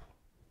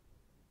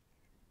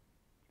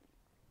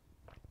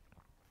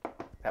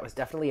 That was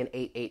definitely an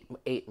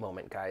 8-8-8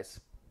 moment, guys.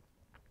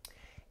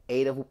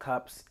 8 of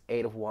Cups,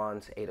 8 of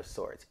Wands, 8 of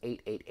Swords.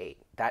 8-8-8.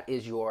 That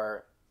is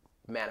your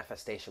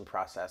manifestation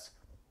process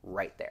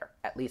right there.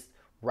 At least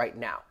right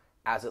now,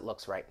 as it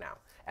looks right now.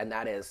 And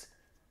that is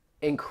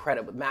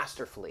incredible,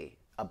 masterfully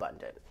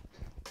abundant.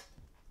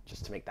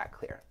 Just to make that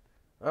clear.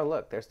 Oh,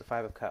 look, there's the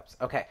 5 of Cups.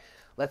 Okay,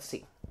 let's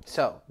see.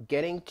 So,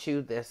 getting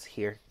to this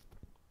here,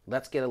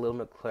 let's get a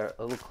little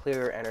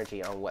clearer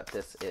energy on what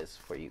this is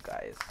for you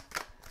guys.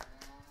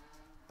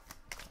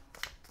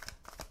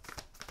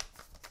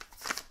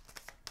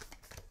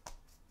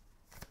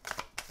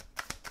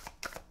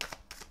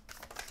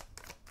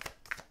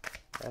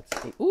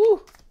 Let's see.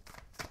 Ooh!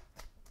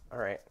 All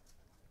right.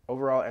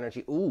 Overall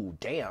energy. Ooh,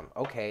 damn.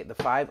 Okay, the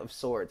 5 of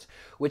Swords,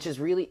 which is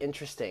really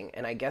interesting.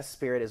 And I guess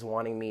Spirit is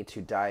wanting me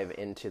to dive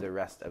into the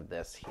rest of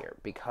this here,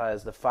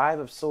 because the 5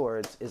 of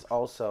Swords is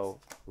also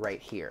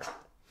right here.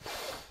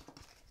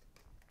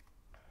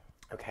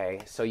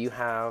 Okay, so you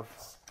have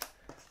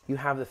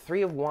the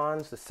 3 of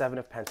Wands, the 7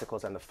 of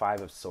Pentacles, and the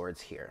 5 of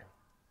Swords here.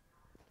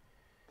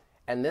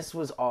 And this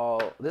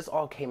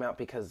all came out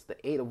because the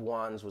 8 of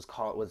Wands was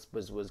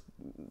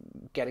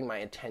getting my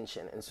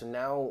attention. And so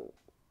now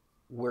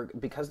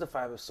because the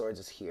 5 of Swords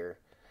is here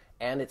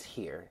and it's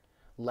here,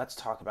 let's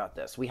talk about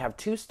this. We have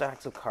 2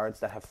 stacks of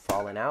cards that have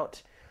fallen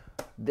out.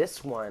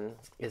 This one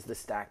is the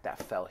stack that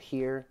fell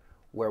here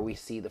where we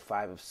see the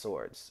 5 of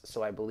Swords.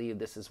 So I believe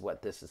this is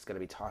what this is going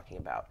to be talking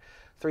about.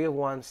 3 of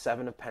Wands,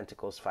 7 of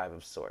Pentacles, 5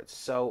 of Swords.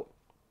 So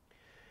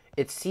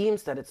it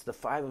seems that it's the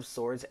 5 of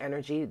Swords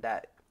energy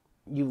that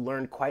you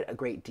learned quite a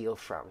great deal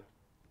from.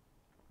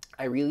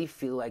 I really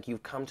feel like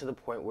you've come to the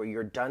point where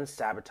you're done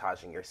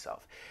sabotaging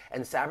yourself.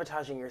 And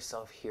sabotaging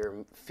yourself here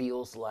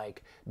feels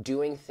like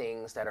doing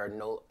things that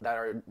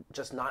are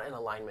just not in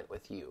alignment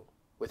with you,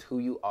 with who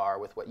you are,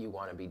 with what you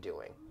want to be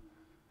doing.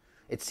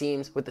 It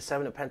seems with the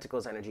 7 of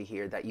Pentacles energy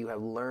here that you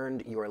have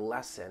learned your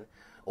lesson,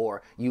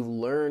 or you've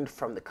learned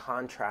from the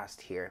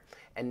contrast here.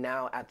 And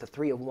now at the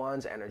 3 of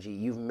Wands energy,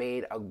 you've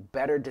made a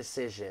better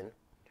decision.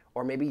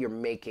 Or maybe you've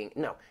made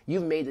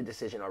the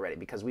decision already,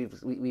 because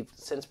we've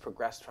since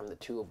progressed from the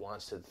 2 of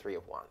Wands to the 3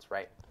 of Wands,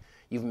 right?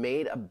 You've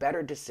made a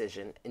better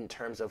decision in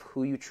terms of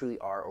who you truly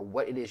are or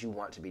what it is you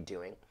want to be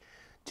doing,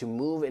 to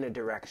move in a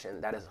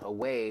direction that is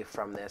away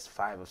from this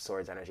 5 of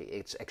Swords energy.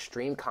 It's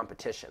extreme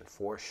competition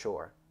for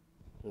sure,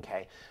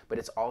 okay? But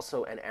it's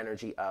also an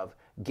energy of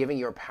giving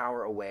your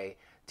power away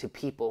to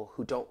people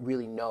who don't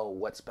really know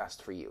what's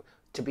best for you.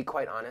 To be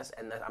quite honest,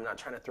 and I'm not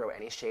trying to throw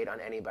any shade on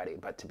anybody,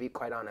 but to be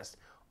quite honest,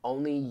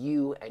 only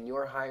you and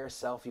your higher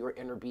self, your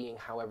inner being,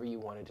 however you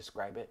want to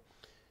describe it,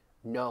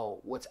 know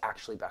what's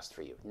actually best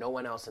for you. No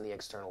one else in the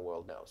external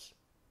world knows.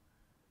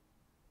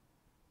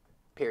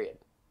 Period.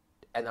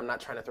 And I'm not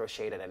trying to throw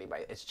shade at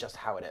anybody. It's just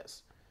how it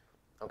is.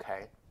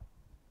 Okay?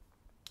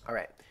 All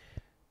right.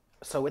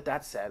 So with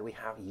that said, we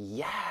have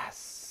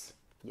yes.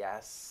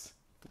 Yes.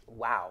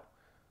 Wow.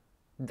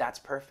 That's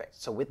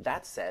perfect. So with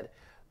that said,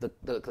 the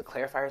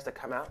clarifiers that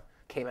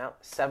came out,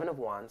 7 of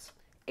Wands,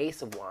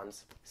 Ace of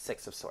Wands,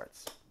 6 of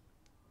Swords.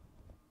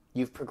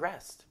 You've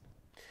progressed.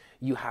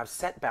 You have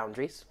set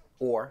boundaries,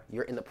 or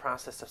you're in the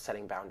process of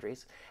setting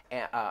boundaries,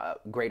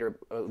 greater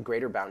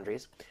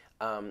boundaries,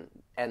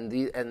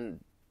 and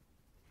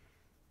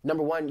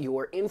number one, you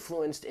are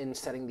influenced in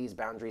setting these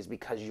boundaries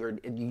because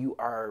you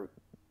are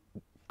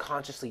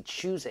consciously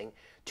choosing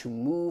to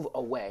move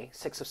away,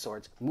 6 of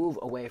Swords, move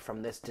away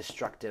from this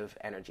destructive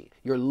energy.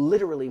 You're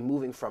literally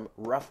moving from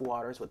rough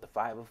waters with the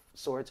 5 of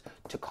Swords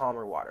to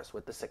calmer waters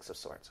with the 6 of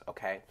Swords,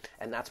 okay?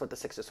 And that's what the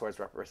 6 of Swords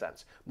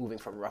represents, moving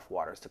from rough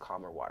waters to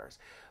calmer waters.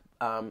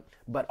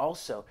 But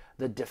also,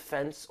 the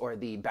defense or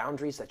the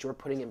boundaries that you're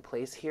putting in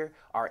place here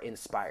are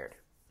inspired.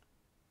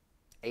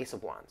 Ace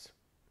of Wands.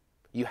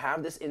 You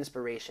have this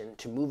inspiration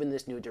to move in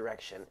this new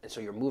direction, and so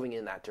you're moving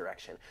in that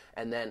direction.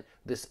 And then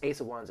this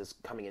Ace of Wands is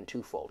coming in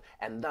twofold.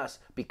 And thus,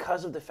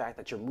 because of the fact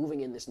that you're moving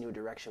in this new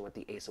direction with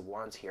the Ace of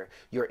Wands here,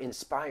 you're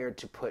inspired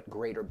to put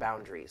greater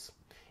boundaries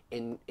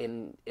in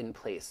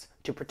place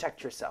to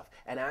protect yourself.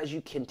 And as you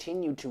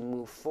continue to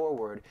move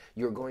forward,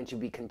 you're going to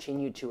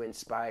continue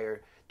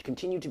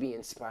to be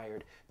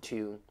inspired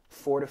to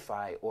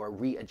fortify or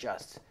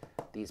readjust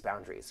these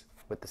boundaries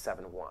with the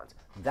 7 of Wands.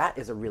 That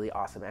is a really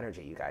awesome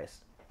energy, you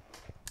guys.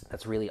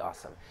 That's really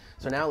awesome.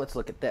 So now let's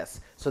look at this.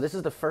 So this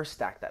is the first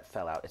stack that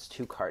fell out. It's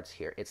 2 cards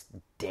here. It's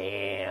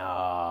damn,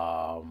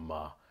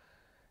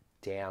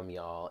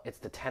 y'all. It's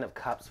the 10 of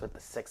Cups with the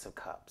 6 of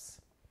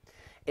Cups.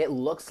 It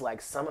looks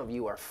like some of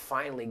you are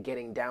finally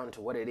getting down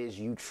to what it is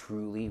you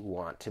truly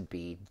want to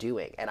be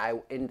doing. And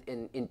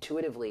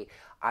intuitively,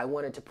 I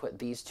wanted to put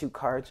these 2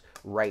 cards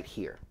right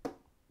here.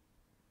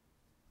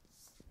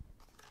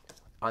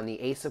 On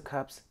the Ace of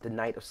Cups, the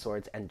Knight of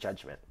Swords, and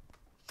Judgment.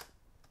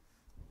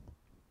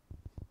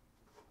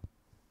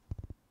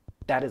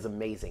 That is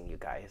amazing, you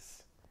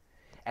guys.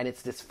 And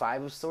it's this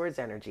Five of Swords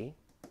energy,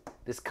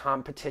 this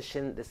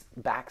competition, this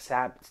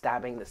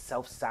backstabbing, this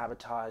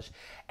self-sabotage.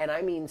 And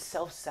I mean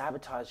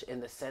self-sabotage in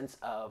the sense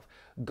of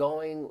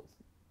going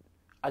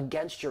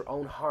against your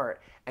own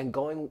heart and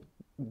going,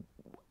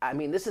 I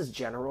mean, this is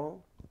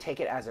general. Take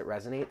it as it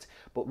resonates.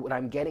 But what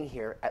I'm getting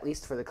here, at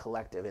least for the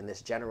collective in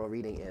this general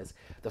reading, is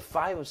the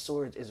Five of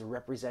Swords is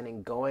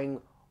representing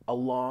going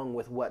along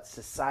with what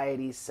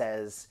society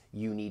says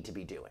you need to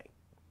be doing.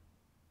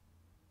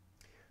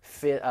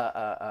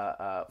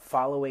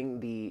 Following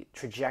the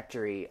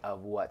trajectory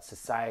of what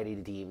society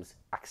deems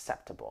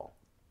acceptable.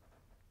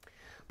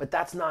 But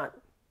that's not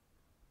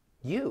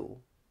you.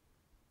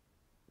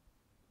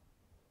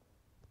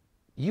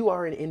 You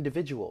are an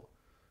individual.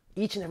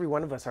 Each and every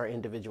one of us are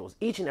individuals.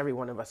 Each and every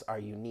one of us are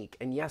unique.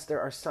 And yes,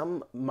 there are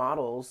some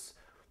models,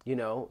 you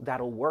know,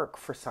 that'll work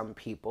for some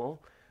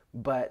people,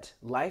 but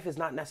life is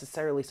not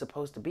necessarily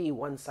supposed to be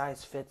one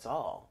size fits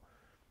all.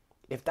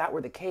 If that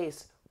were the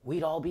case,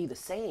 we'd all be the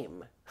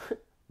same,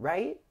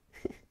 right?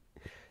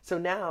 So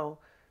now,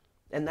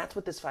 and that's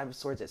what this Five of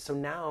Swords is. So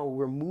now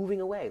we're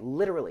moving away,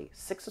 literally.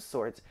 Six of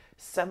Swords,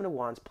 Seven of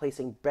Wands,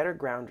 placing better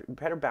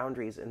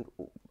boundaries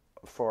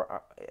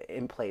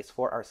in place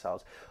for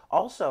ourselves.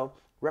 Also,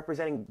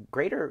 representing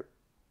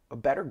a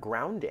better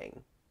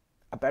grounding,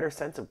 a better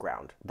sense of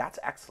ground. That's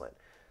excellent.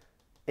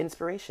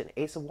 Inspiration,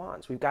 Ace of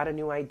Wands. We've got a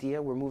new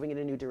idea. We're moving in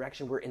a new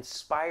direction. We're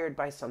inspired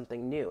by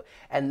something new.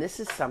 And this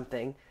is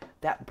something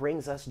that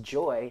brings us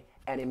joy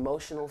and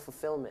emotional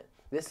fulfillment.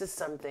 This is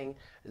something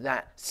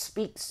that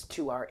speaks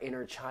to our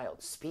inner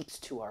child, speaks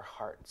to our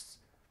hearts.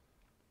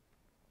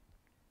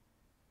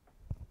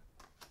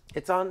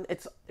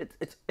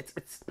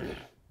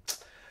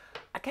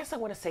 I guess I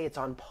want to say it's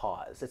on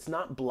pause. It's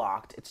not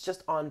blocked. It's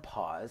just on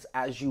pause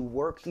as you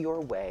work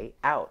your way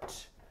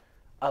out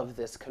of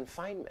this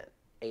confinement.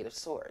 Eight of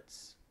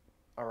Swords.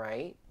 All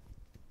right?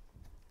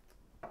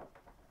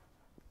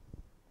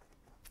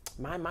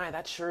 My,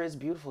 that sure is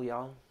beautiful,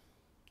 y'all.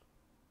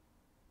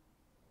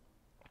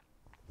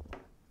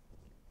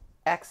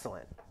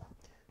 Excellent.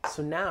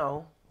 So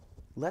now,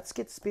 let's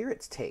get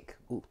Spirit's take.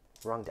 Ooh,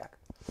 wrong deck.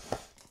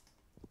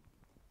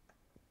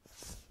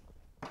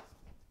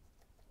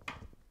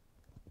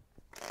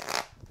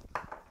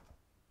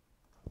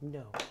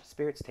 No,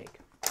 Spirit's take.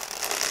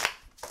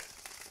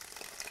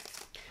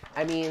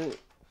 I mean,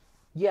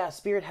 yeah,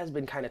 Spirit has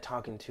been kind of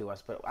talking to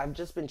us, but I've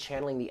just been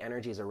channeling the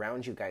energies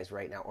around you guys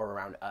right now, or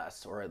around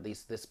us, or at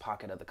least this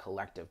pocket of the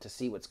collective, to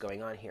see what's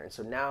going on here. And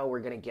so now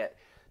we're going to get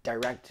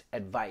direct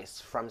advice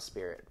from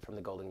Spirit, from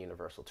the Golden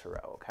Universal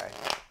Tarot, okay?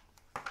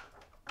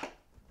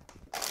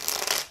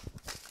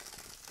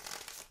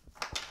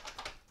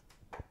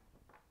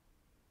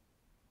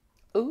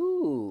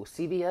 Ooh,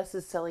 CVS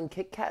is selling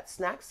Kit Kat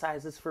snack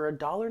sizes for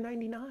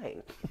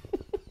 $1.99.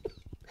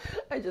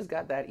 I just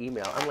got that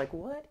email. I'm like,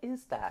 what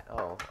is that?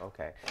 Oh,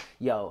 okay.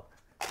 Yo,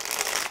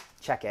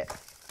 check it.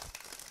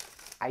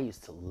 I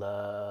used to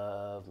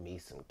love me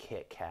some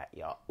Kit Kat,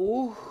 y'all.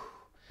 Ooh,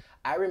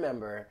 I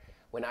remember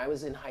when I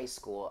was in high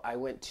school, I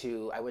went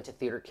to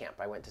theater camp.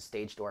 I went to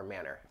Stage Door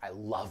Manor. I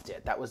loved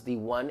it. That was the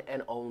one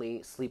and only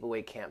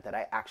sleepaway camp that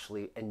I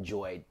actually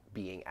enjoyed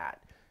being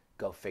at.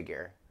 Go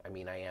figure. I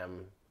mean, I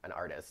am an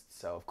artist,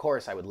 so of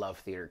course I would love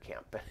theater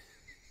camp.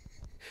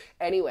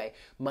 Anyway,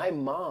 my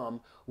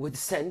mom would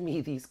send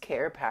me these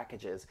care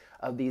packages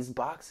of these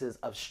boxes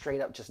of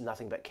straight up just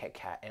nothing but Kit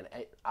Kat, and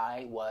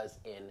I was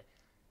in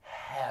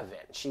heaven.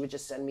 She would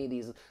just send me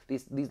these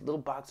little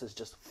boxes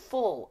just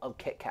full of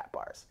Kit Kat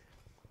bars.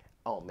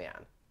 Oh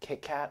man,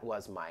 Kit Kat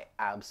was my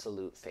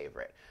absolute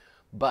favorite.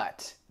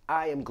 But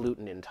I am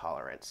gluten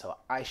intolerant, so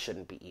I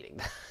shouldn't be eating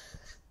that.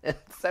 I'm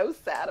so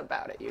sad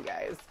about it, you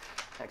guys.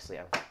 Actually,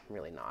 I'm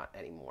really not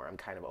anymore. I'm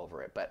kind of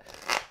over it, but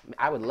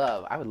I would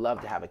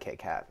love to have a Kit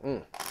Kat.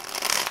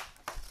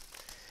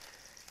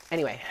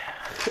 Anyway,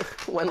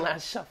 one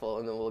last shuffle,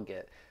 and then we'll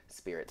get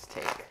Spirit's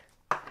take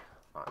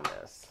on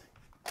this.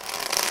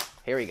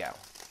 Here we go.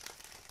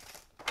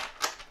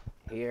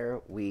 Here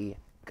we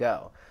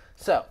go.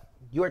 So,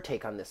 your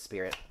take on this,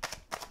 Spirit,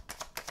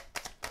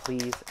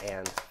 please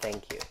and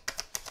thank you.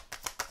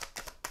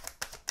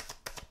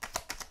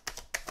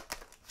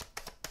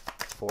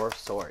 Four of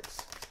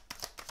Swords.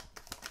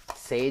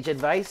 Sage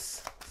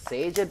advice,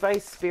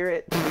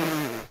 Spirit.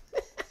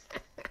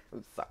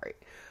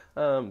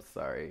 I'm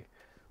sorry.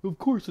 Of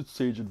course it's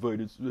sage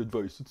advice,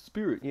 it's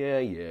Spirit.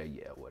 Yeah,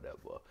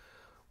 whatever.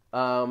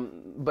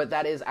 But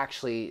that is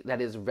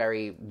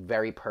very,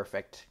 very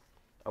perfect.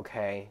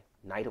 Okay.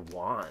 Knight of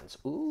Wands.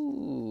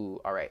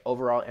 Ooh. All right.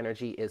 Overall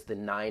energy is the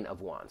Nine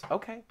of Wands.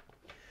 Okay.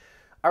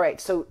 All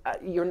right. So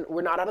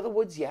we're not out of the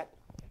woods yet.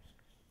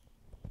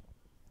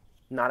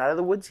 Not out of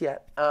the woods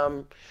yet.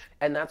 And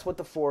that's what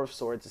the Four of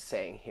Swords is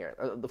saying here.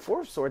 The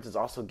Four of Swords is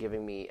also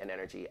giving me an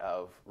energy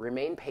of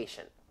remain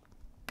patient.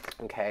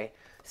 Okay?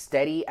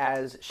 Steady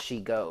as she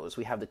goes.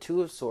 We have the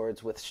Two of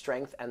Swords with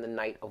strength and the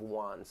Knight of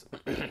Wands.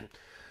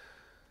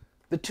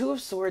 The Two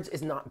of Swords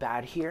is not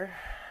bad here.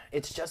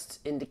 It's just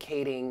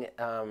indicating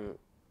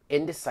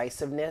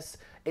indecisiveness.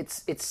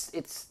 It's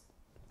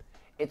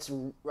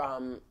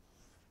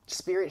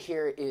Spirit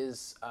here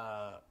is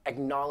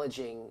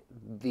acknowledging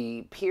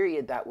the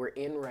period that we're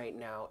in right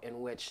now, in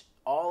which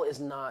all is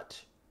not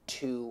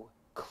too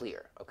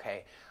clear.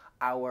 Okay,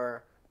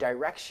 our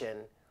direction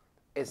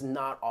is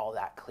not all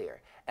that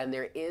clear, and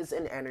there is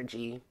an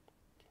energy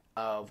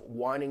of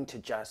wanting to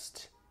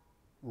just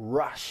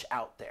rush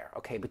out there,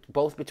 okay,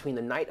 both between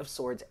the Knight of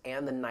Swords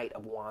and the Knight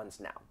of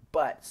Wands now.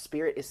 But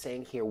Spirit is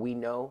saying here, we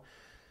know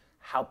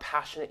how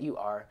passionate you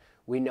are,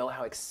 we know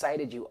how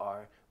excited you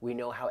are, we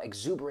know how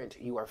exuberant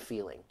you are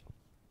feeling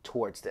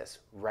towards this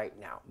right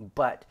now,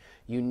 but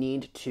you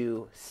need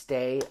to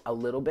stay a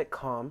little bit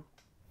calm,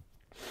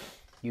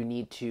 you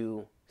need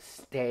to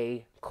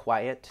stay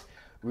quiet,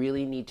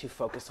 really need to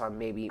focus on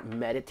maybe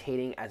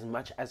meditating as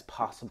much as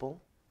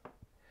possible,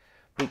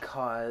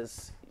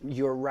 because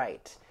you're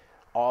right.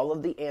 All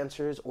of the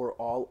answers or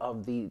all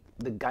of the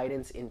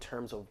guidance in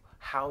terms of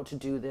how to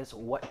do this,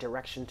 what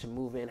direction to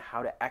move in,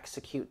 how to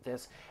execute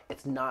this,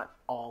 it's not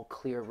all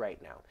clear right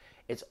now.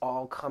 It's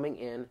all coming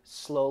in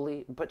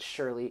slowly but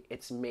surely.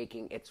 It's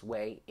making its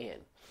way in.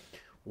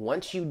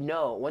 Once you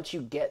know, once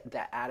you get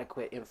that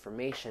adequate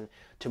information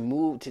to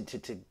move to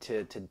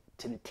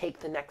take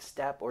the next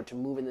step, or to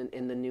move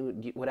in the new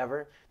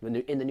whatever,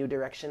 in the new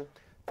direction,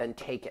 then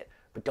take it.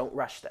 But don't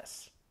rush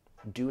this.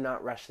 Do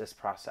not rush this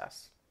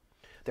process.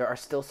 There are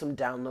still some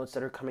downloads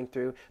that are coming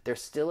through.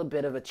 There's still a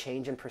bit of a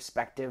change in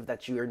perspective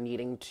that you are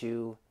needing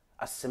to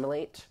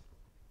assimilate.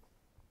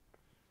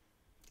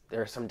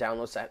 There are some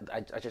downloads that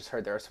I just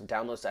heard. There are some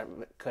downloads that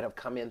could have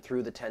come in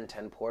through the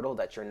 1010 portal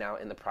that you're now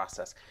in the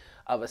process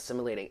of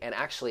assimilating. And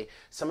actually,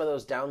 some of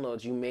those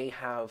downloads, you may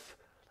have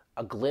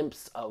a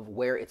glimpse of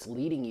where it's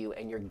leading you,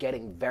 and you're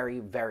getting very,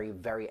 very,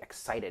 very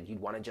excited. You'd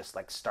want to just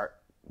like start,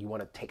 you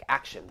want to take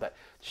action. But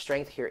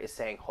strength here is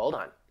saying, hold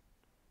on,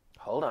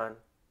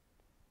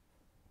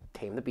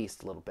 tame the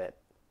beast a little bit.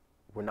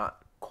 We're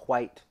not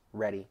quite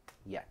ready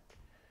yet.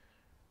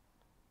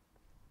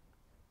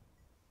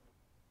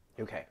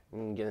 Okay,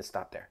 I'm going to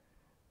stop there.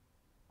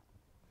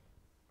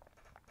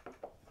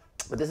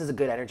 But this is a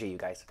good energy, you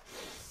guys.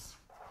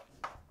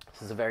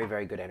 This is a very,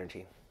 very good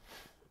energy.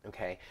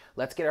 Okay,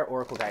 let's get our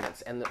oracle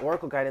guidance. And the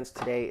oracle guidance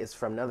today is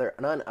from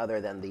none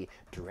other than the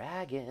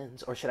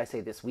dragons, or should I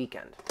say this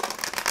weekend.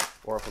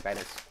 Oracle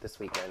guidance this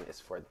weekend is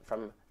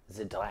from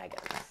the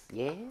dragons.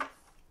 Yeah?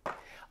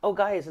 Oh,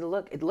 guys, and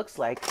look, it looks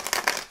like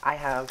I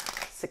have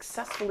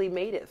successfully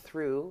made it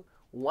through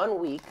 1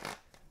 week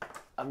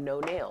of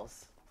no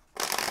nails.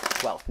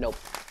 Well, no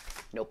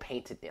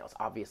painted nails.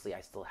 Obviously,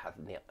 I still have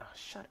nails. Oh,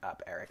 shut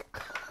up, Eric.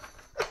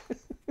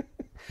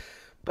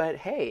 But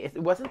hey,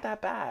 it wasn't that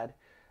bad.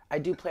 I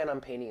do plan on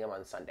painting them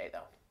on Sunday,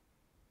 though.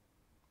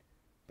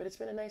 But it's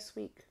been a nice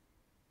week.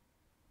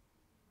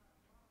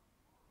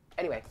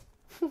 Anyway,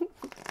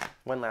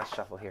 one last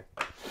shuffle here.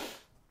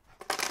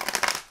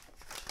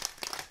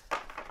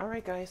 All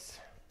right, guys,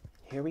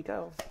 here we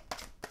go.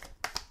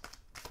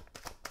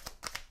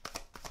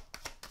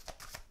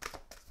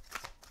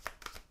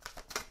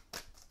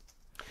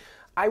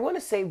 I want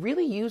to say,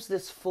 really use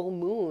this full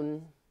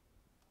moon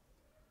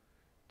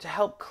to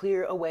help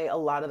clear away a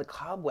lot of the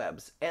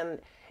cobwebs. And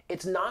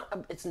it's not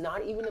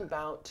even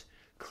about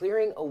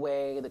clearing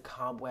away the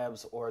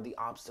cobwebs or the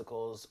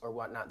obstacles or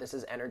whatnot. This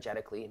is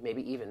energetically,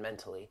 maybe even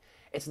mentally.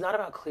 It's not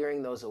about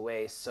clearing those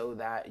away so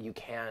that you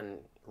can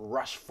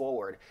rush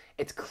forward.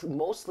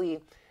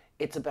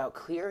 It's about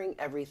clearing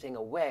everything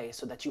away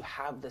so that you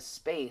have the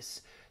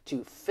space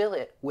to fill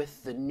it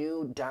with the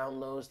new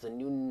downloads, the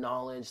new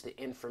knowledge, the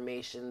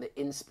information, the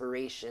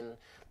inspiration,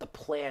 the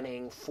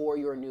planning for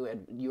your new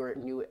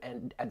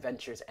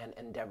adventures and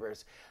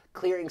endeavors.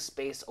 Clearing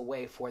space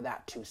away for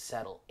that to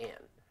settle in.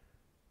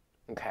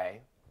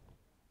 Okay?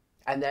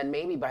 And then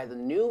maybe by the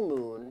new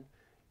moon,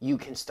 you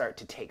can start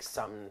to take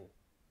some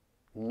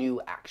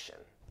new action.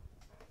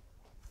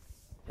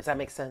 Does that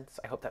make sense?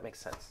 I hope that makes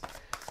sense.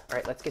 All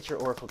right, let's get your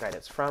oracle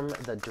guidance from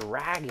the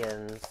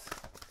dragons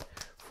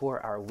for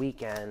our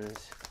weekend,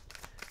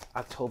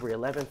 October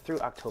 11th through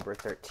October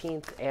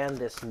 13th, and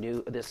this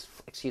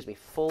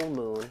full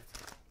moon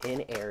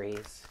in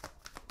Aries.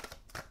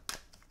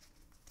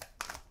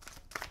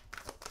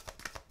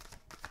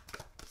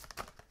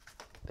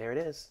 There it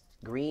is.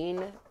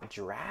 Green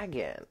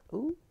dragon.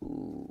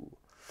 Ooh.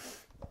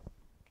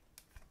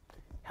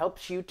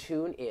 Helps you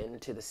tune in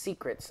to the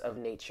secrets of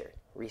nature.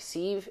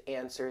 Receive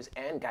answers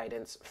and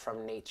guidance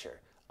from nature.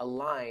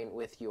 Align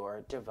with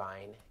your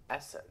divine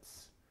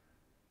essence.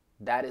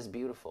 That is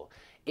beautiful.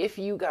 If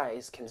you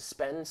guys can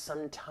spend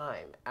some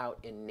time out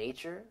in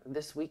nature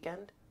this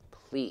weekend,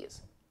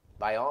 please,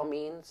 by all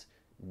means,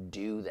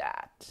 do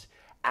that.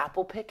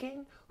 Apple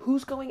picking?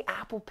 Who's going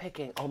apple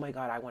picking? Oh my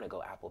God, I want to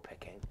go apple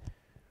picking.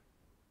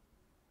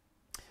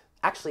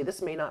 Actually,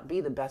 this may not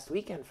be the best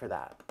weekend for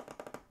that.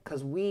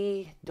 Because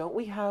we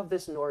have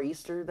this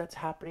nor'easter that's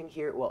happening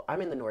here. Well,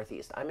 I'm in the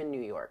Northeast. I'm in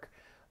New York.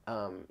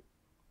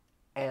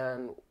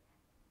 And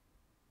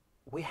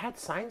We had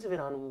signs of it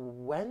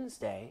on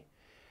Wednesday,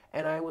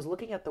 and I was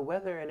looking at the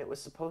weather, and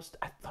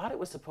I thought it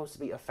was supposed to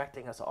be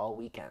affecting us all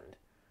weekend.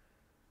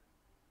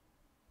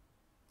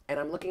 And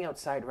I'm looking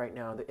outside right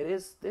now. It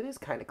is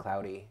kind of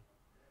cloudy.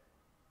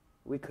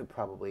 We could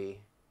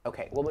probably,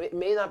 okay, well, it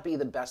may not be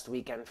the best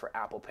weekend for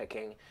apple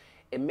picking.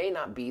 It may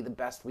not be the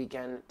best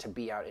weekend to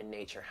be out in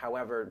nature.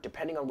 However,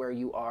 depending on where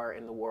you are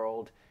in the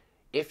world,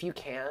 if you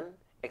can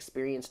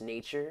experience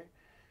nature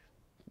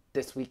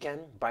this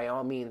weekend, by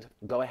all means,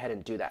 go ahead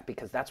and do that,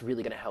 because that's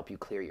really going to help you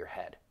clear your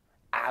head.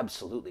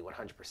 Absolutely,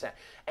 100%.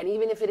 And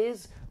even if it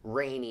is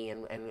rainy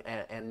and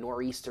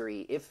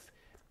nor'eastery,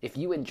 if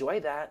you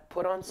enjoy that,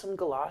 put on some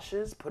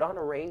galoshes, put on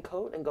a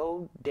raincoat, and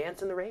go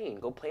dance in the rain.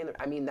 Go play in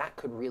the, I mean, that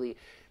could really,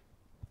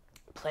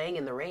 playing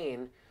in the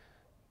rain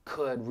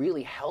could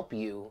really help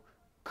you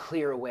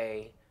clear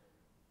away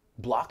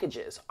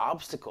blockages,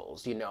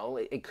 obstacles, you know?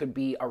 It could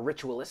be a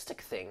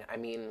ritualistic thing. I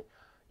mean,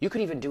 you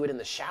could even do it in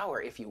the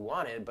shower if you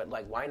wanted, but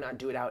like, why not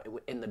do it out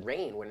in the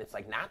rain when it's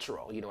like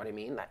natural, you know what I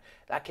mean?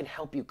 That can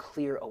help you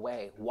clear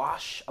away,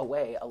 wash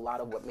away a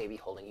lot of what may be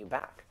holding you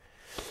back.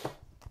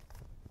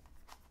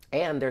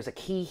 And there's a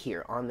key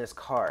here on this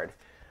card.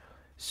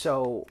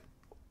 So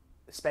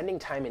spending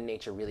time in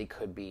nature really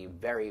could be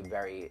very,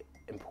 very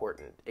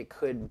important. It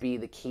could be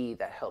the key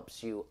that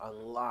helps you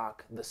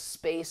unlock the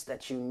space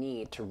that you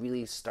need to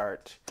really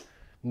start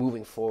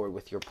moving forward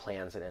with your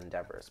plans and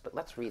endeavors. But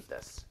let's read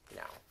this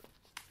now.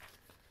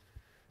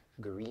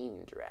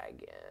 Green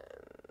dragon.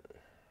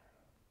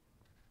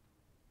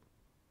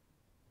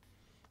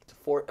 It's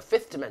a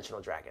fifth dimensional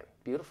dragon.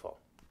 Beautiful.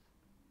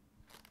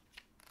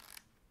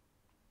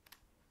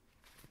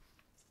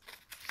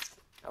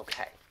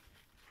 Okay.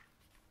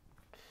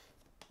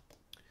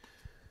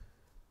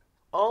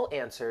 All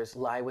answers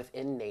lie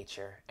within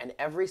nature, and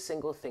every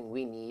single thing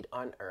we need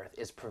on Earth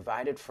is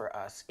provided for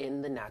us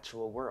in the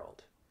natural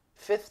world.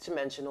 Fifth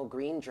dimensional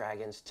green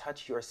dragons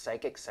touch your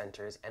psychic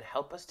centers and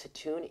help us to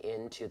tune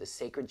in to the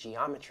sacred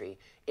geometry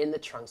in the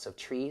trunks of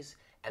trees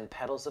and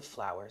petals of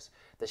flowers,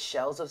 the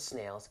shells of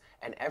snails,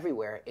 and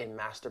everywhere in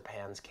Master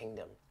Pan's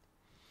kingdom.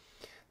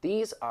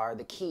 These are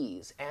the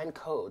keys and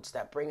codes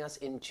that bring us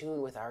in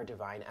tune with our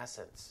divine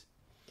essence.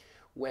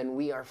 When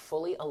we are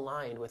fully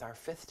aligned with our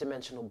fifth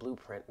dimensional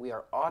blueprint, we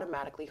are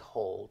automatically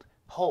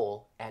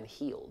whole and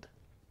healed.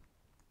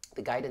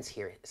 The guidance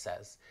here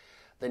says,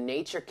 the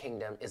nature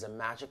kingdom is a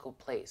magical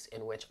place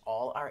in which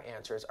all our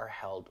answers are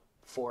held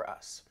for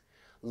us.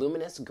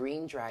 Luminous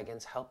green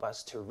dragons help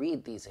us to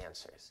read these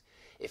answers.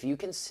 If you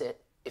can,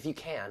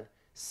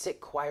 sit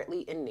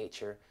quietly in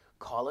nature,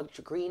 call a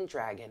green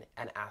dragon,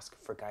 and ask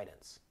for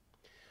guidance.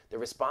 The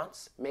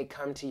response may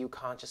come to you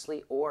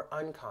consciously or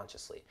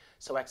unconsciously,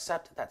 so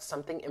accept that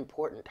something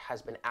important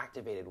has been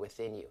activated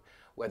within you,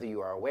 whether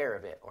you are aware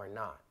of it or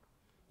not.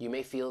 You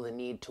may feel the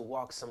need to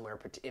walk somewhere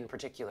in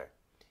particular.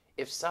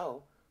 If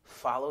so,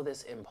 follow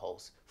this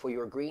impulse, for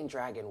your green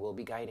dragon will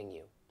be guiding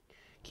you.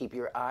 Keep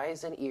your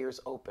eyes and ears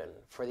open,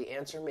 for the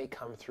answer may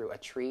come through a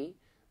tree,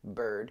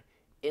 bird,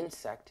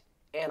 insect,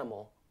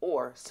 animal,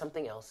 or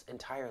something else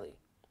entirely.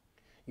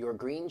 Your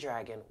green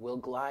dragon will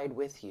glide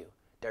with you,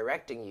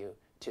 directing you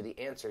to the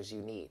answers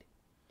you need.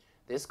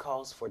 This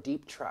calls for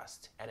deep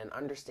trust and an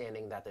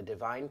understanding that the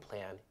divine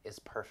plan is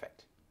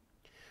perfect.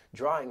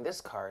 Drawing this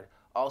card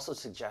also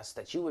suggests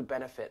that you would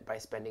benefit by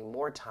spending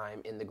more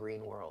time in the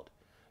green world.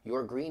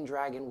 Your green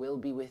dragon will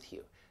be with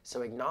you,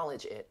 so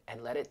acknowledge it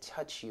and let it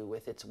touch you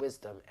with its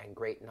wisdom and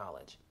great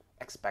knowledge.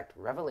 Expect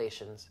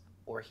revelations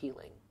or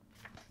healing.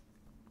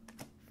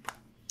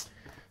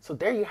 So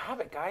there you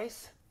have it,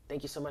 guys.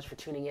 Thank you so much for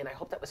tuning in. I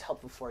hope that was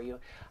helpful for you.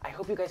 I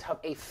hope you guys have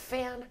a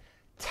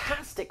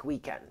fantastic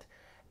weekend.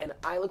 And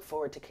I look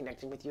forward to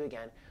connecting with you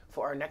again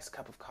for our next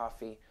cup of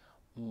coffee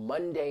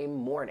Monday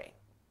morning.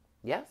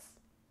 Yes?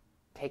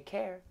 Take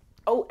care.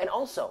 Oh, and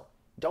also,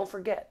 don't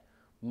forget,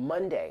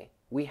 Monday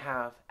we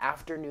have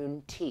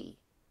afternoon tea.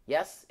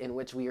 Yes? In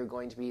which we are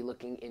going to be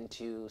looking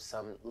into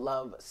some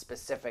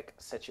love-specific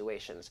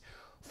situations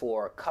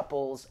for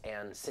couples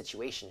and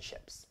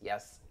situationships.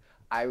 Yes?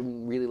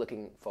 I'm really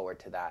looking forward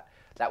to that.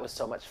 That was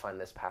so much fun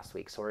this past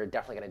week, so we're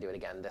definitely going to do it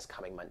again this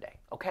coming Monday.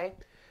 Okay?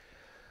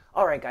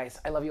 All right, guys.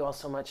 I love you all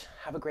so much.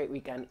 Have a great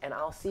weekend, and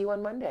I'll see you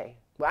on Monday.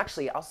 Well,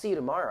 actually, I'll see you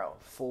tomorrow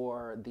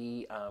for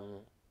the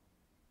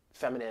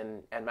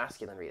feminine and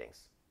masculine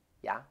readings.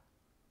 Yeah?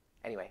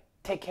 Anyway,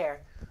 take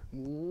care.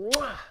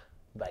 Mwah!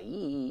 Bye.